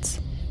woods.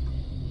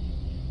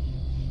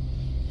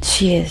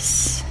 She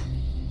is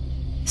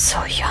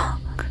so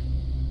young,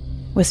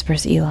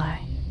 whispers Eli.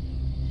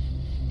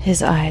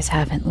 His eyes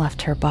haven't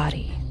left her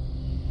body,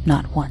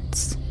 not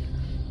once.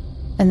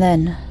 And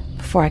then,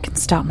 before I can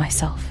stop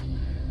myself,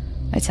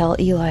 I tell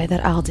Eli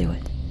that I'll do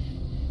it.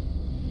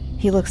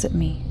 He looks at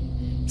me,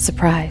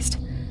 surprised.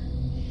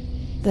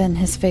 Then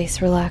his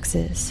face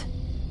relaxes.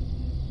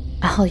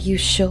 Are you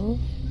sure?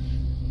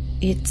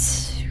 It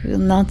will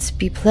not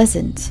be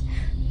pleasant,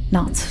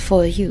 not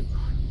for you.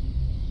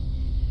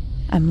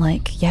 I'm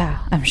like, yeah,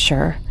 I'm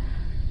sure.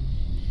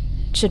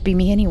 Should be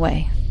me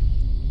anyway.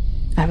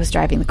 I was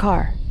driving the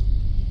car.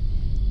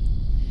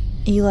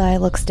 Eli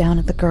looks down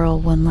at the girl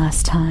one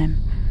last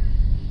time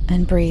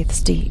and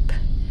breathes deep.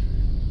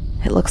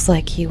 It looks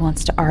like he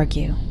wants to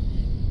argue,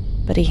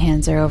 but he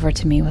hands her over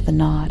to me with a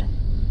nod.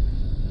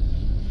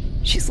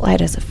 She's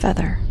light as a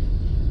feather.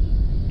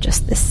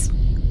 Just this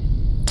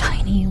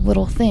tiny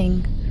little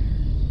thing.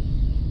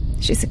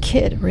 She's a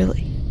kid,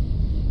 really.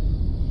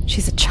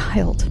 She's a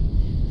child.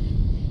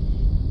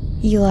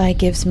 Eli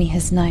gives me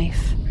his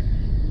knife,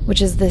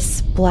 which is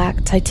this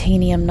black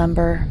titanium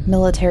number,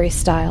 military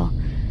style.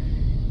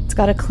 It's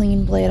got a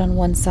clean blade on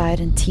one side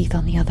and teeth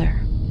on the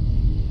other.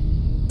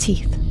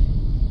 Teeth.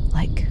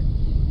 Like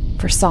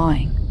for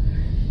sawing.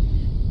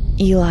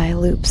 Eli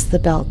loops the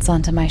belts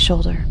onto my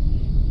shoulder.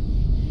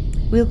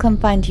 We'll come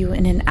find you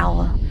in an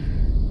hour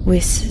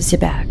with the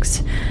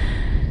bags.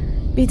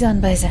 Be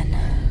done by then.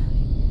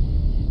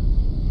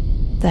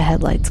 The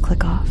headlights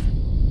click off,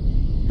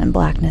 and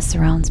blackness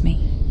surrounds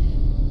me.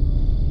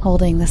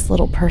 Holding this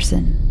little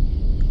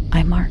person,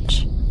 I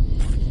march,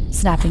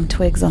 snapping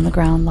twigs on the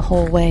ground the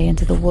whole way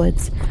into the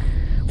woods,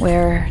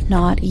 where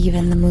not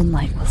even the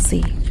moonlight will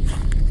see.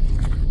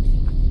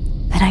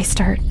 Then I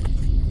start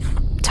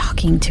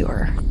talking to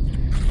her,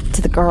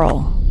 to the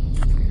girl.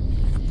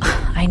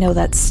 I know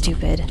that's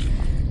stupid.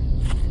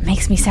 It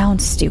makes me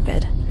sound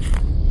stupid.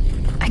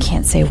 I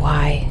can't say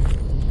why,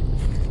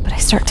 but I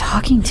start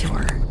talking to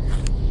her.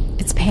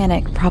 It's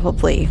panic,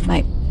 probably,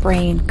 my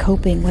brain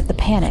coping with the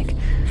panic,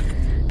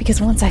 because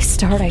once I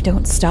start, I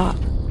don't stop.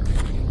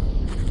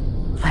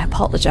 I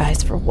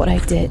apologize for what I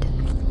did.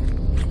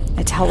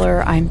 I tell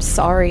her I'm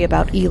sorry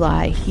about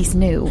Eli. He's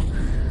new.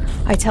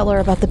 I tell her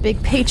about the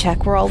big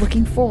paycheck we're all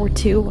looking forward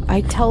to.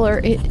 I tell her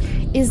it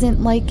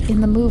isn't like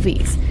in the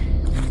movies.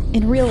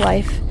 In real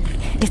life,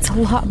 it's a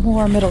lot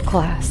more middle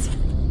class.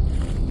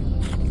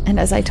 And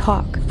as I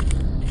talk,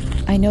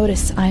 I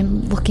notice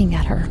I'm looking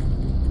at her.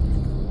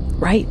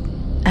 Right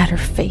at her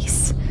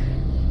face.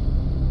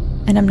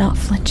 And I'm not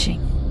flinching.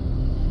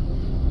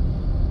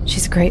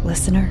 She's a great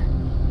listener.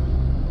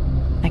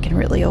 I can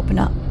really open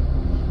up.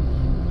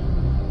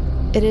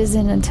 It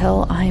isn't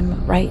until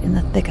I'm right in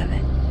the thick of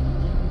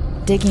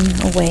it, digging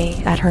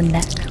away at her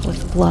neck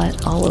with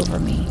blood all over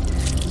me,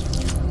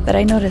 that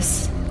I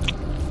notice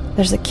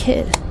there's a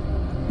kid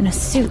in a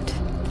suit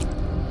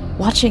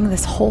watching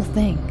this whole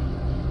thing.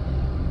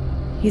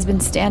 He's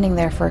been standing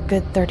there for a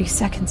good 30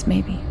 seconds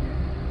maybe,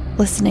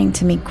 listening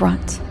to me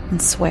grunt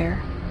and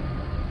swear,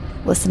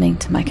 listening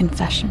to my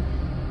confession.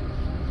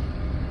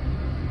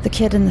 The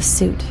kid in the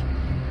suit,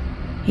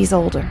 he's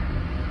older,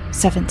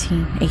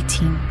 17,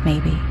 18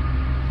 maybe.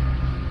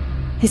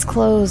 His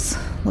clothes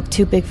look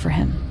too big for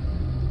him,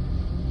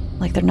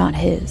 like they're not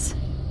his.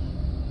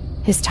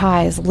 His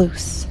tie is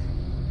loose.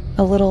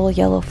 A little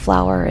yellow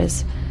flower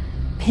is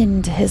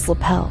pinned to his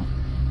lapel.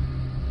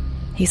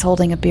 He's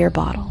holding a beer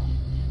bottle.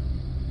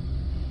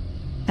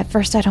 At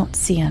first I don't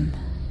see him.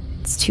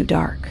 It's too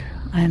dark.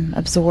 I'm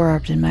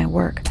absorbed in my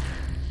work,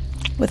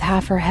 with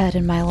half her head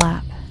in my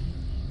lap.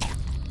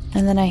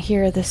 And then I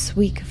hear this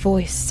weak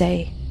voice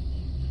say,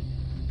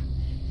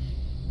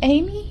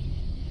 "Amy?"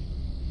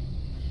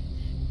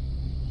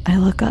 I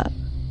look up.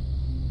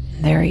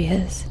 There he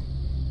is.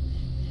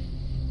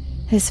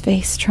 His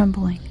face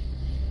trembling,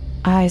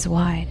 eyes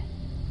wide.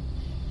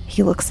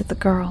 He looks at the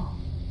girl.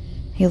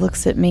 He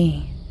looks at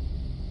me.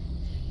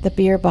 The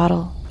beer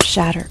bottle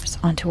shatters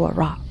onto a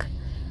rock,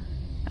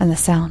 and the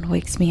sound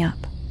wakes me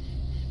up.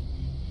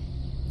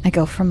 I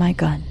go for my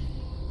gun,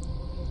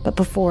 but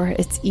before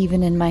it's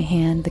even in my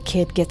hand, the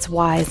kid gets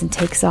wise and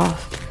takes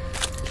off.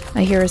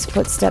 I hear his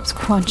footsteps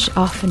crunch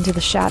off into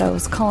the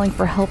shadows, calling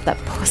for help.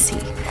 That pussy.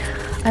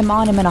 I'm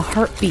on him in a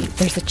heartbeat.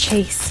 There's a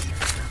chase.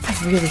 I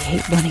really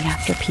hate running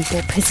after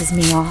people. Pisses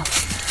me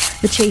off.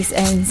 The chase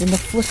ends in the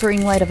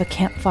flickering light of a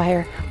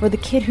campfire where the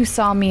kid who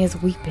saw me is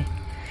weeping.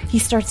 He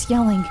starts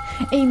yelling,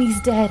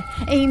 "Amy's dead!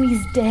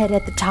 Amy's dead!"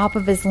 at the top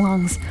of his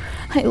lungs.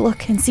 I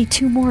look and see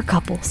two more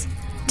couples.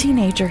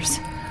 Teenagers,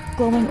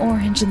 glowing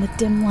orange in the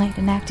dim light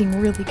and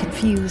acting really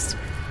confused.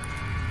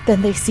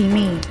 Then they see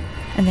me,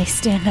 and they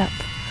stand up.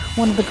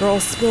 One of the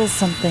girls spills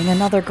something.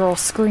 Another girl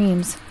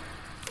screams.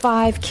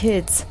 5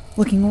 kids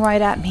looking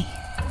right at me.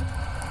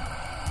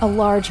 A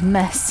large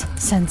mess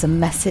sends a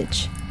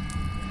message.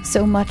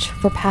 So much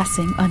for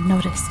passing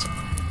unnoticed.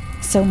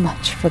 So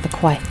much for the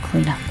quiet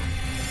cleanup.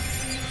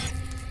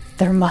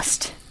 There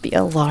must be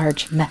a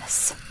large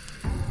mess.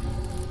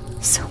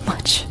 So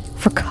much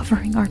for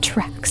covering our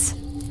tracks.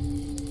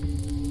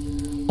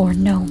 Or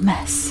no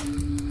mess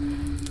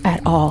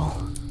at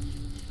all.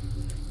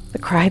 The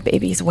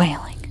crybaby's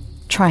wailing,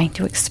 trying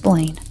to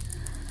explain.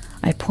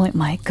 I point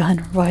my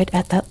gun right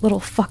at that little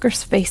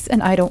fucker's face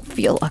and I don't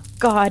feel a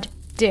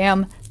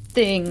goddamn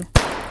thing.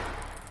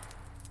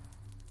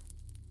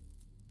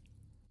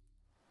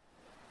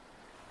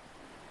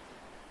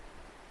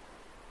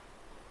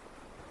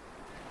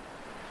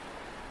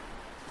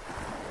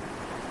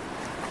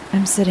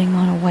 I'm sitting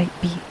on a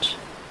white beach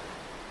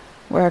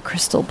where a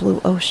crystal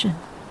blue ocean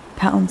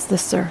pounds the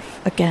surf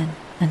again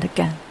and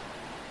again,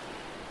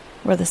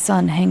 where the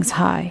sun hangs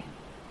high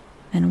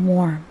and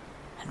warm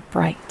and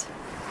bright,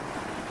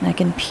 and I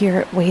can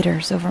peer at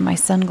waiters over my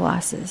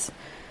sunglasses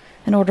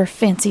and order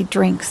fancy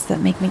drinks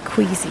that make me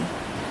queasy.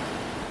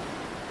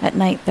 At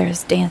night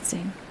there's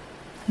dancing,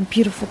 and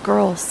beautiful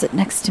girls sit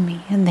next to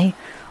me and they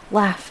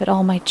laugh at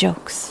all my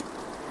jokes.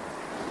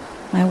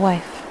 My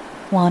wife,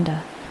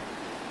 Wanda,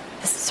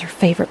 this is her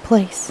favorite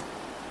place.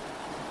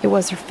 It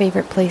was her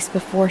favorite place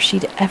before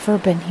she'd ever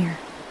been here.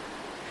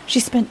 She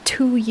spent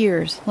 2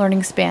 years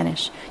learning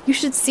Spanish. You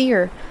should see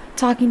her,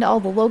 talking to all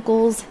the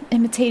locals,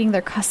 imitating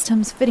their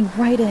customs, fitting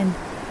right in.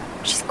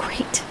 She's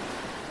great.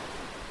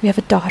 We have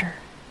a daughter,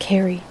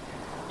 Carrie.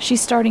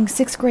 She's starting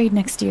 6th grade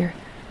next year,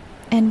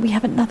 and we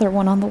have another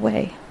one on the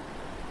way.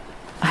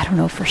 I don't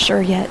know for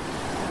sure yet,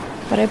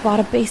 but I bought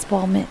a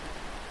baseball mitt.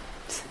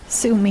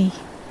 Sue me.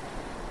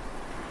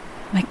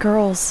 My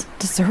girls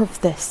deserve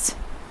this.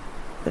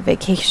 The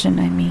vacation,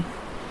 I mean.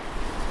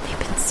 They've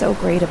been so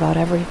great about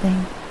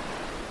everything.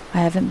 I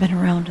haven't been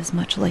around as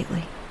much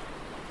lately.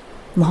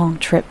 Long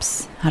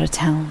trips out of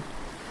town.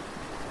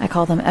 I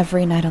call them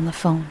every night on the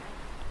phone.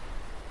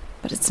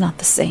 But it's not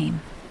the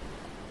same.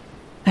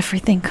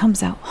 Everything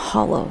comes out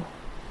hollow,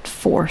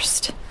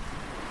 forced.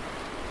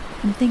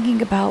 I'm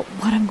thinking about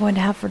what I'm going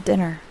to have for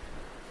dinner.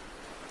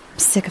 I'm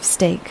sick of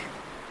steak.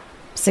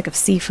 Sick of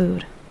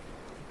seafood.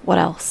 What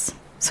else?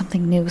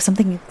 Something new,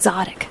 something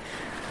exotic.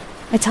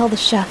 I tell the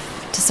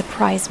chef to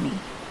surprise me.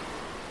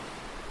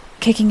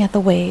 Kicking at the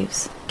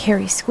waves,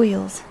 Carrie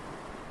squeals.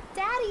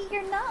 Daddy,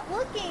 you're not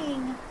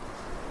looking.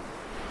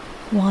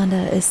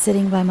 Wanda is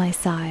sitting by my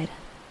side,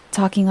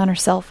 talking on her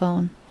cell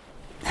phone.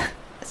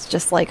 It's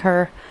just like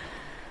her.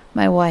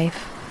 My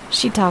wife.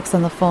 She talks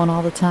on the phone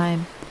all the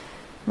time.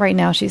 Right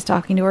now she's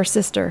talking to her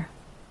sister.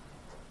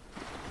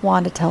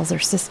 Wanda tells her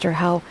sister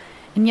how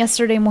in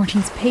yesterday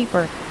morning's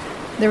paper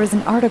there was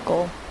an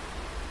article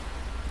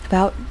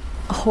about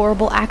a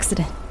horrible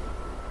accident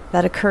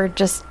that occurred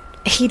just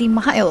 80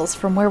 miles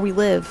from where we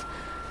live.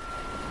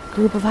 A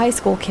group of high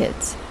school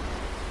kids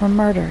were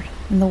murdered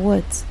in the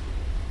woods.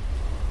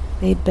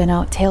 They'd been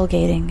out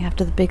tailgating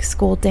after the big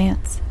school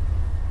dance.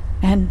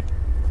 And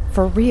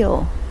for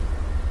real,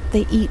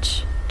 they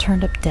each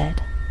turned up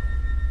dead.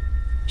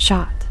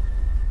 Shot.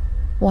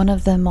 One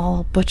of them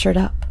all butchered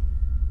up.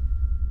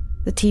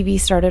 The TV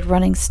started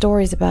running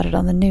stories about it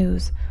on the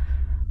news.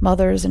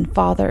 Mothers and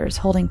fathers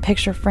holding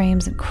picture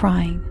frames and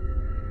crying.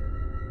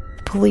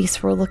 The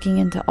police were looking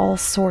into all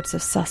sorts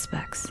of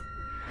suspects.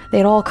 They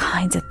had all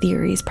kinds of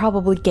theories,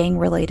 probably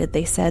gang-related,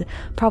 they said.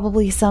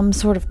 Probably some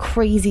sort of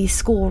crazy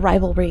school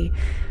rivalry.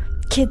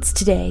 Kids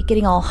today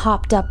getting all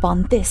hopped up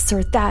on this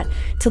or that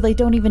till they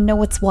don't even know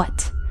what's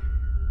what.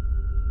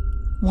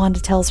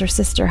 Wanda tells her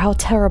sister how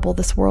terrible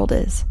this world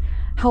is,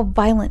 how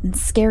violent and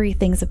scary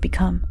things have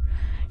become.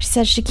 She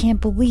says she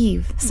can't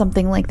believe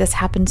something like this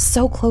happened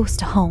so close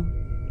to home.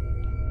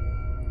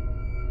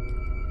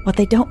 What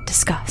they don't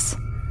discuss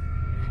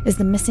is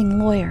the missing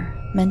lawyer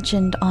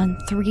mentioned on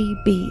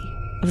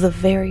 3B of the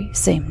very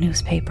same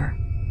newspaper.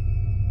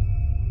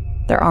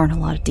 There aren't a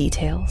lot of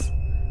details,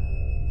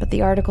 but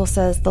the article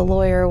says the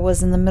lawyer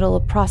was in the middle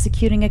of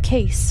prosecuting a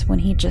case when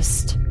he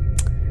just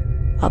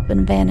up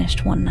and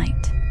vanished one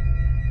night.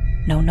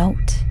 No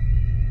note.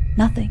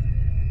 Nothing.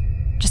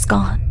 Just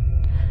gone.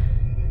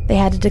 They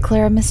had to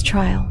declare a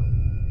mistrial.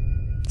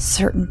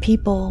 Certain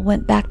people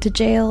went back to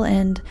jail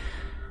and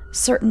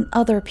certain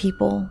other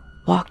people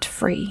walked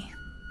free.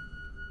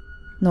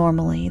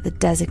 Normally, the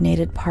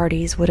designated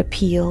parties would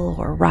appeal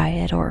or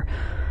riot or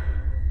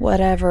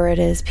whatever it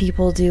is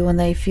people do when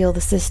they feel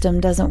the system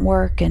doesn't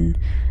work and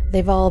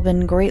they've all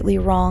been greatly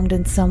wronged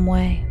in some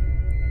way.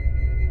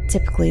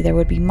 Typically, there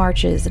would be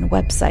marches and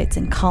websites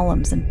and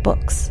columns and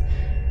books.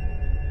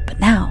 But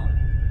now,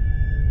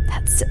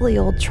 that silly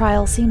old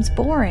trial seems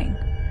boring.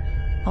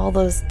 All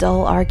those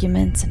dull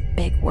arguments and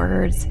big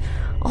words,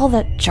 all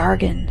that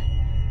jargon.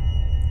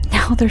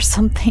 Now there's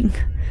something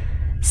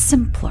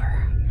simpler.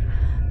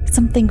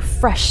 Something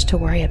fresh to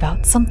worry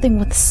about, something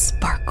with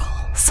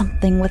sparkle,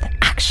 something with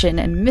action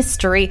and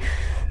mystery,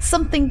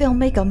 something they'll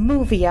make a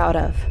movie out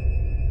of.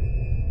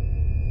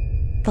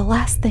 The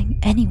last thing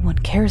anyone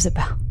cares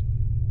about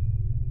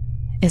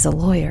is a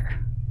lawyer.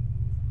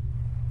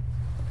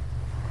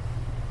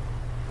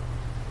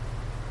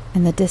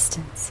 In the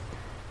distance,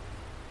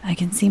 I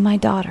can see my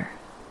daughter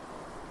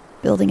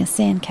building a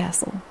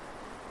sandcastle.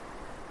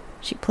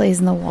 She plays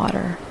in the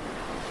water,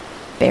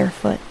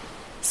 barefoot,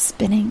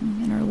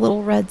 spinning in her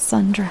little red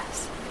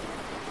sundress.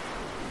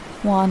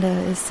 Wanda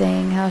is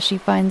saying how she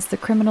finds the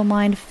criminal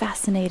mind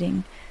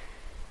fascinating,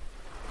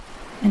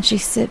 and she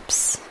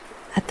sips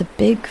at the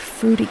big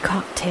fruity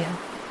cocktail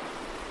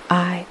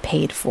I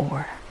paid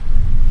for.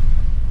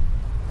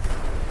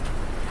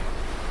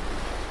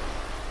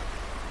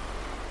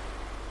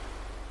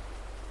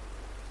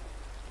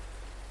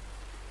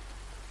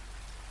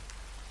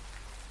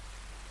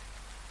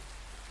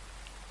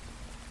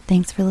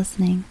 Thanks for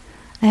listening.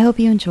 I hope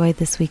you enjoyed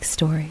this week's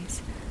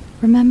stories.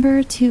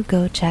 Remember to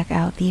go check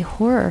out the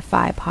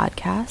Horror-Fi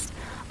podcast.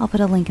 I'll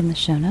put a link in the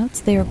show notes.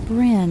 They are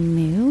brand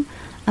new,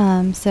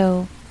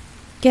 so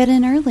get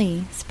in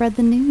early. Spread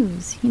the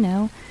news, Be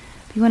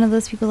one of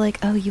those people like,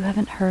 oh, you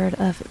haven't heard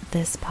of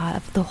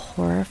the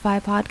Horror-Fi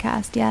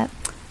podcast yet?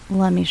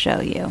 Let me show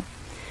you.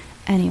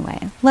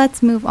 Anyway,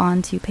 let's move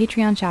on to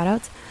Patreon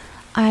shoutouts.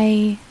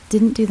 I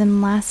didn't do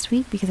them last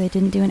week because I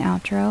didn't do an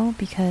outro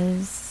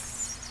because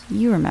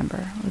you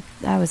remember,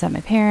 I was at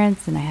my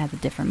parents' and I had a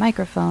different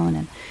microphone,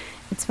 and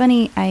it's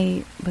funny,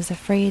 I was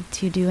afraid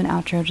to do an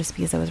outro just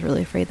because I was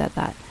really afraid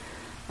that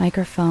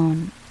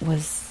microphone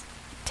was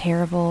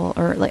terrible,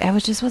 or I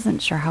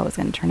wasn't sure how it was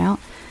going to turn out,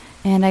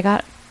 and I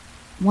got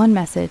one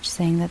message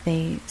saying that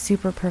they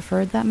super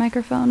preferred that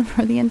microphone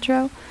for the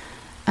intro,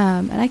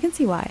 and I can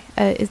see why.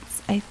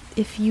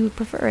 If you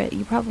prefer it,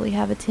 you probably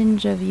have a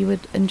tinge of you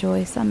would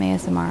enjoy some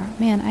ASMR.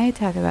 Man, I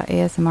talk about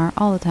ASMR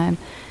all the time.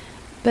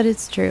 But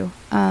it's true.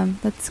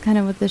 That's kind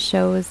of what this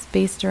show was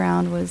based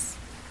around.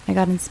 I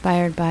got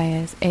inspired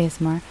by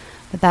ASMR,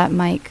 but that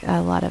mic,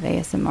 a lot of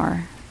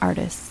ASMR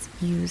artists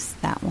use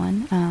that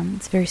one.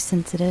 It's very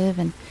sensitive,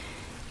 and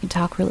you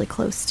talk really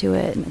close to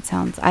it, and it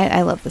sounds.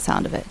 I love the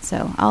sound of it,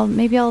 so I'll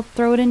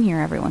throw it in here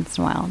every once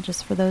in a while,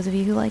 just for those of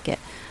you who like it.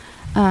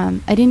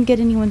 I didn't get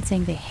anyone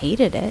saying they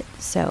hated it,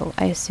 so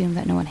I assume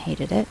that no one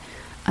hated it.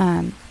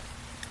 But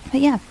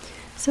yeah.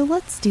 So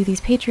let's do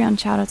these Patreon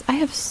shoutouts. I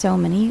have so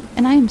many,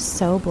 and I am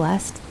so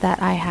blessed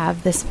that I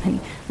have this many.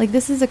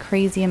 This is a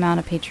crazy amount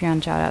of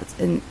Patreon shoutouts,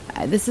 and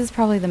this is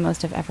probably the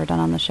most I've ever done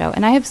on the show.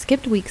 And I have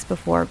skipped weeks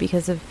before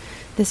because of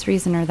this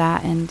reason or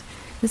that, and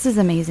this is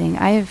amazing.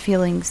 I am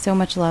feeling so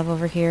much love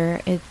over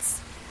here.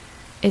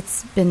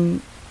 it's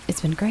been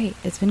great.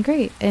 It's been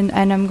great. And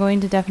I'm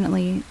going to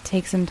definitely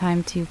take some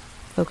time to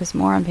focus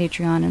more on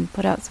Patreon and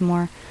put out some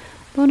more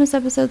bonus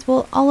episodes.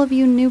 Well, all of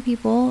you new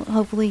people,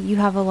 hopefully you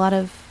have a lot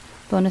of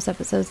bonus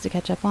episodes to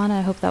catch up on.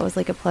 I hope that was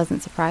like a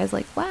pleasant surprise,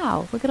 like,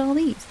 wow, look at all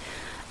these.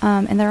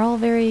 And they're all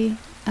very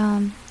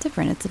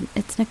different.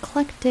 It's an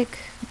eclectic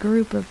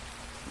group of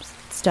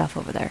stuff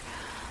over there.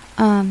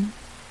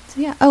 So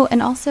yeah. Oh,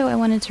 and also I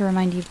wanted to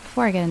remind you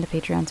before I get into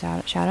Patreon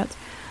shoutouts,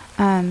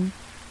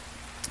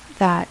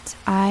 that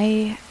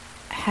I've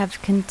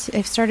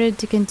started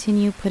to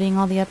continue putting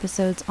all the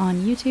episodes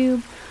on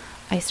YouTube.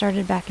 I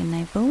started back in,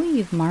 I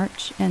believe,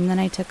 March, and then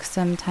I took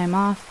some time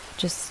off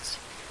just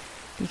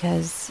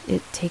because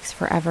it takes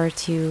forever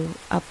to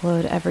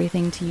upload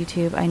everything to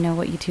YouTube. I know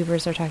what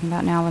YouTubers are talking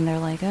about now when they're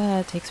like,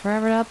 it takes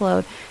forever to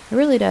upload. It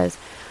really does.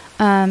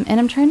 And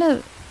I'm trying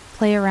to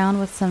play around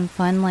with some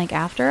fun like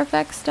After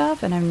Effects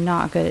stuff, and I'm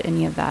not good at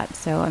any of that.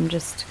 So I'm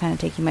just kind of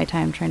taking my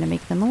time trying to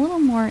make them a little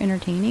more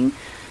entertaining.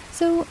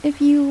 So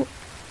if you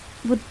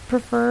would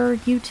prefer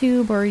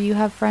YouTube, or you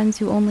have friends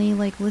who only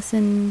like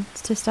listen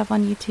to stuff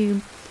on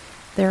YouTube,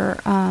 they're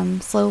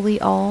slowly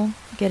all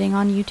getting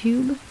on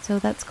YouTube, so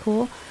that's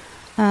cool.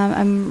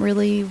 I'm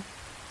really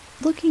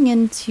looking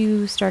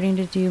into starting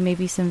to do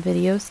maybe some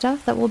video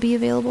stuff that will be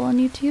available on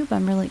YouTube.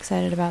 I'm really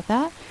excited about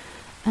that.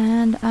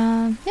 And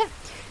yeah,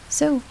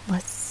 so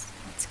let's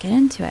get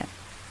into it.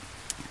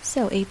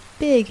 So a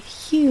big,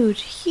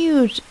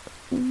 huge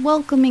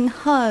welcoming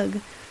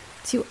hug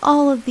to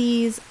all of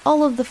the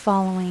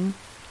following.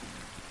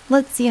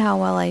 Let's see how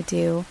well I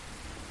do.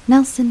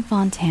 Nelson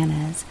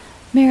Fontanez,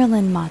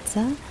 Marilyn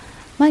Matza,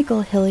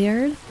 Michael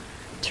Hilliard,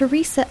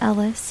 Teresa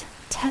Ellis,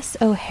 Tess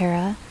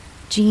O'Hara,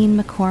 Jean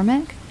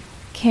McCormick,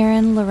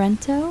 Karen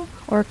Lorento,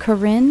 or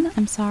Corinne,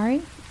 I'm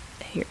sorry.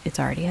 Here, it's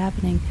already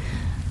happening.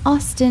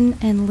 Austin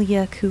and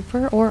Leah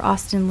Cooper, or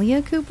Austin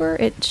Leah Cooper.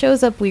 It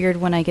shows up weird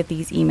when I get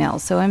these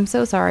emails, so I'm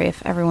so sorry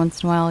if every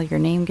once in a while your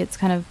name gets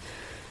kind of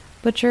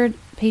butchered.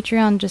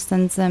 Patreon just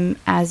sends them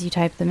as you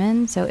type them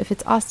in, so if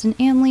it's Austin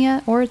and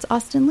Leah, or it's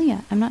Austin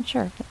Leah, I'm not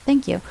sure, but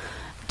thank you.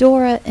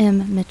 Dora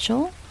M.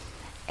 Mitchell,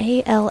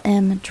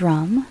 A.L.M.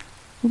 Drum,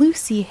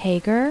 Lucy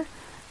Hager,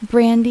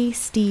 Brandy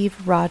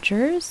Steve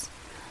Rogers,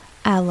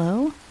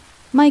 Aloe,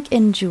 Mike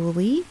and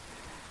Julie,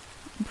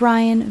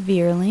 Brian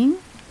Veerling,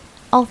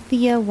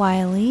 Althea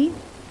Wiley,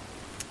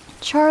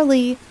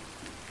 Charlie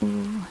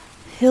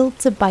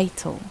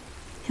Hiltebeitel.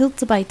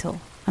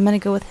 I'm going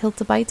to go with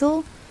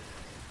Hiltebeitel.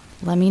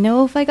 Let me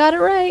know if I got it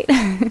right.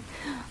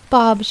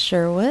 Bob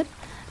Sherwood,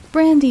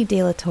 Brandy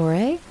De La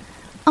Torre,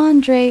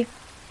 Andre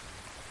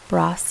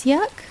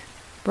Brasiuk.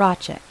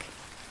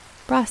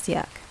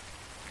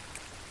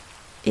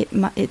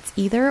 It's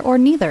either or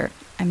neither.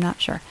 I'm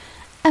not sure.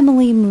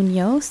 Emily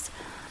Munoz,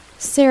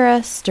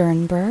 Sarah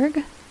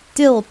Sternberg,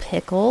 Dill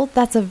Pickle.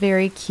 That's a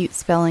very cute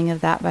spelling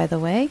of that, by the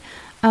way.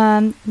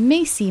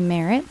 Macy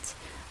Merritt,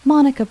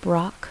 Monica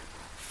Brock,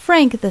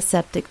 Frank the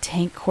Septic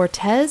Tank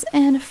Cortez,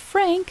 and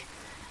Frank,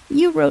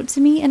 you wrote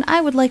to me, and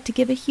I would like to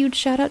give a huge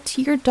shout out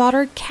to your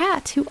daughter,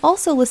 Kat, who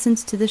also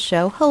listens to the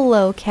show.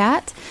 Hello,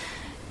 Kat.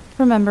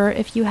 Remember,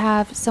 if you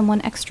have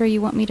someone extra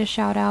you want me to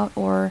shout out,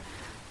 or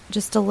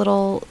just a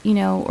little,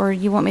 or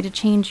you want me to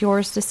change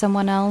yours to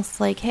someone else,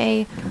 like,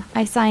 hey,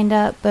 I signed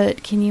up,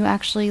 but can you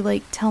actually,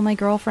 like, tell my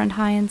girlfriend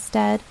hi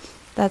instead?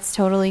 That's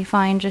totally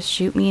fine. Just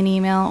shoot me an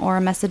email or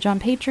a message on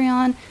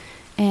Patreon,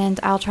 and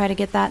I'll try to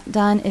get that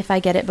done if I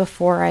get it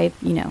before I,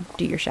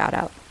 do your shout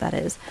out, that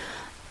is.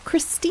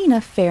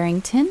 Christina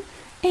Farrington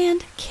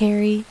and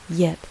Carrie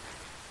Yip.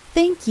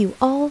 Thank you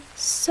all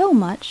so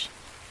much.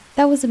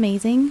 That was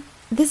amazing.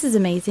 This is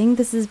amazing.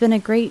 This has been a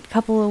great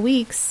couple of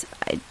weeks.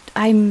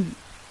 I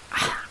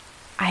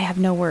have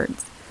no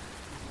words.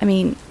 I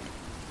mean,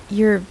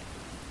 you're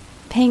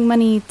paying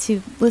money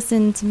to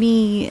listen to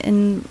me,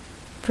 and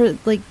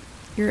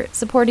you're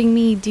supporting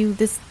me do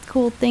this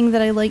cool thing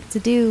that I like to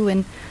do,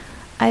 and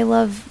I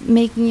love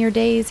making your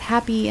days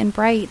happy and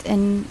bright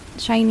and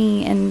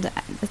shiny, and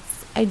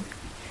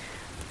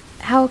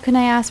how can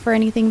I ask for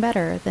anything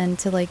better than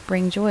to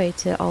bring joy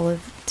to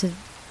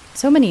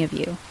so many of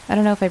you. I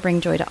don't know if I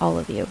bring joy to all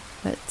of you,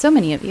 but so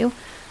many of you.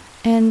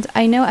 And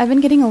I know I've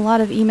been getting a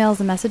lot of emails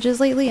and messages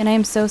lately, and I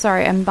am so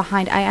sorry I'm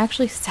behind. I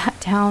actually sat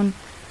down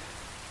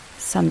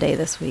someday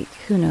this week.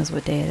 Who knows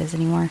what day it is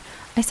anymore.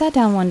 I sat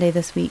down one day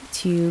this week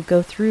to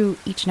go through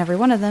each and every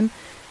one of them,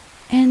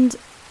 and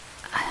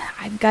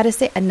I've got to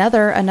say,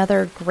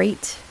 another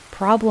great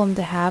problem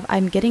to have.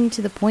 I'm getting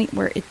to the point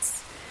where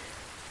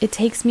it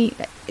takes me,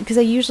 because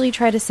I usually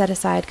try to set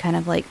aside kind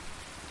of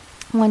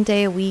one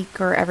day a week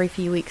or every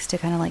few weeks to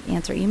kind of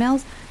answer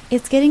emails.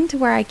 It's getting to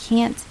where I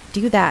can't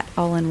do that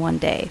all in one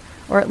day,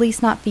 or at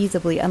least not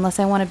feasibly, unless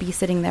I want to be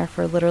sitting there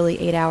for literally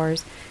 8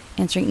 hours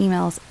answering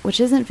emails, which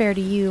isn't fair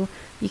to you,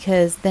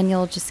 because then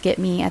you'll just get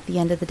me at the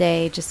end of the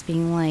day just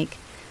being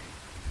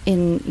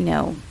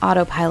in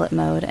autopilot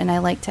mode, and I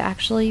like to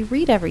actually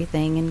read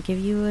everything and give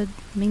you a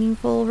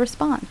meaningful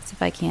response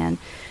if I can.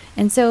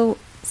 And so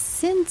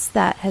since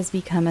that has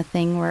become a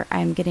thing where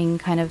I'm getting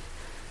kind of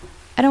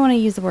I don't want to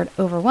use the word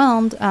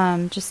overwhelmed.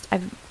 Just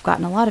I've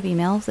gotten a lot of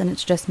emails, and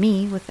it's just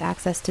me with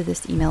access to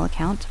this email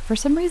account. For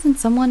some reason,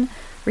 someone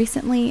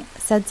recently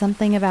said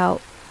something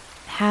about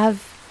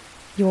have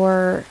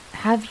your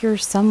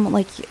some,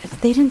 like,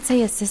 they didn't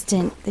say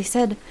assistant. They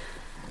said,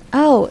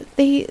 oh,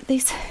 they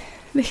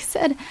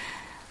said,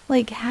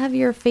 like, have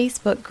your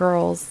Facebook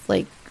girls,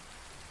 like,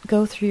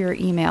 go through your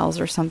emails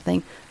or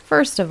something.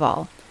 First of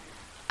all,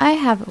 I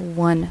have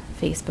one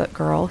Facebook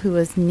girl who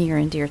is near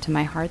and dear to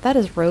my heart. That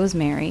is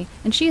Rosemary,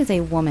 and she is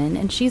a woman,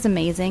 and she's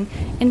amazing,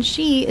 and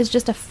she is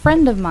just a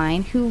friend of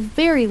mine who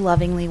very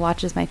lovingly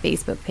watches my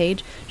Facebook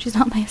page. She's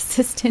not my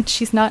assistant.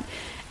 She's not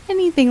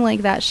anything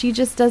like that. She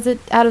just does it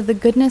out of the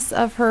goodness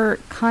of her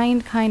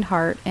kind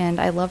heart, and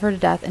I love her to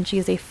death, and she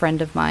is a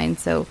friend of mine.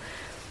 So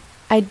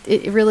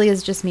it really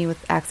is just me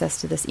with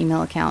access to this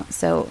email account.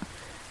 So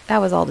that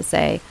was all to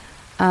say.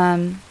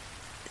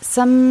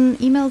 Some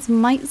emails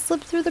might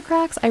slip through the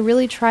cracks. I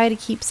really try to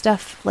keep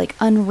stuff like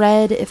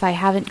unread if I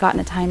haven't gotten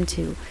a time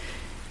to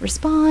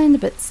respond,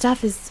 but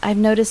I've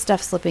noticed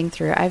stuff slipping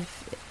through.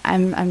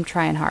 I'm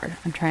trying hard.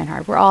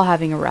 We're all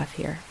having a rough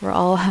year. We're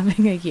all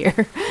having a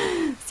year.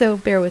 So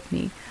bear with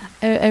me.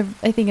 I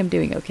think I'm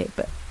doing okay,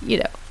 but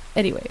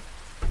anyway.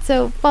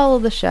 So follow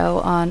the show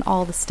on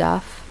all the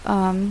stuff.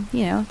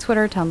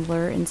 Twitter,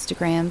 Tumblr,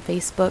 Instagram,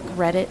 Facebook,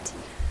 Reddit.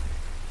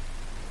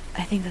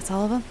 I think that's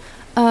all of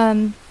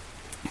them.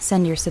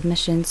 Send your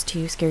submissions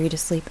to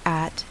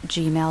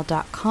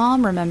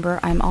scarytosleep@gmail.com.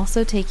 Remember, I'm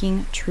also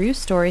taking true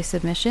story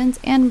submissions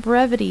and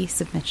brevity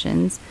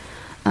submissions.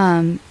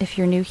 If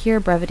you're new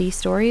here, brevity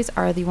stories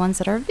are the ones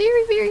that are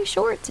very, very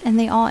short, and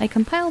I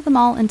compile them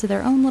all into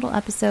their own little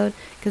episode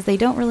because they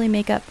don't really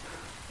make up.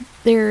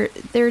 They're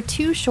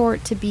too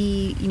short to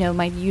be,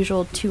 my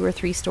usual 2 or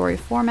 3 story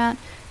format.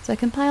 So I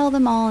compile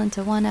them all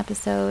into one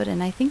episode,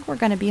 and I think we're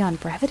going to be on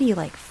brevity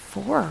like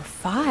 4 or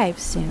 5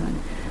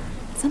 soon.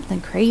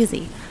 Something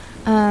crazy.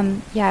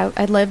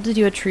 I'd love to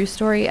do a true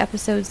story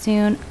episode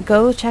soon.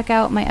 Go check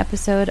out my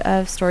episode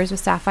of Stories with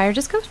Sapphire.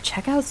 Just go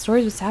check out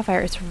Stories with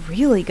Sapphire. It's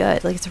really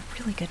good. Like, it's a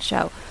really good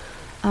show.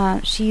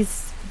 She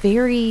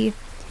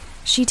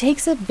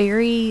takes a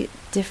very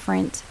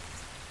different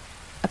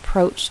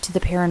approach to the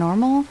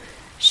paranormal.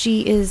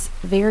 She is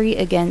very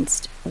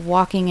against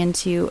walking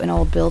into an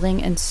old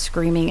building and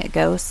screaming at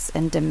ghosts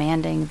and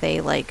demanding they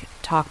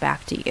talk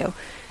back to you.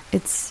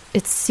 It's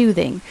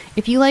soothing.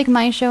 If you like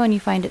my show and you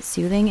find it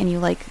soothing and you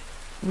like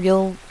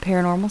real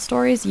paranormal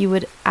stories, you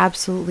would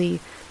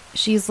absolutely.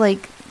 She's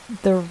like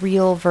the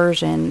real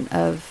version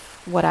of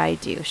what I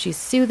do. She's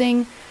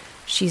soothing.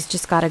 She's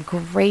just got a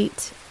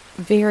great,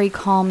 very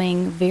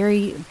calming,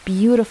 very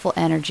beautiful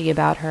energy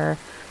about her,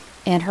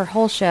 and her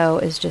whole show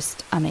is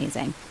just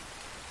amazing.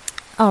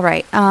 All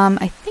right,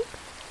 I think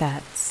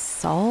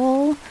that's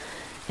all.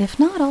 If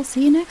not, I'll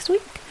see you next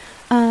week.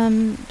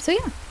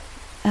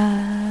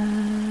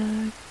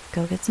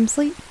 Go get some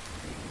sleep.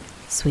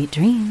 Sweet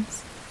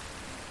dreams.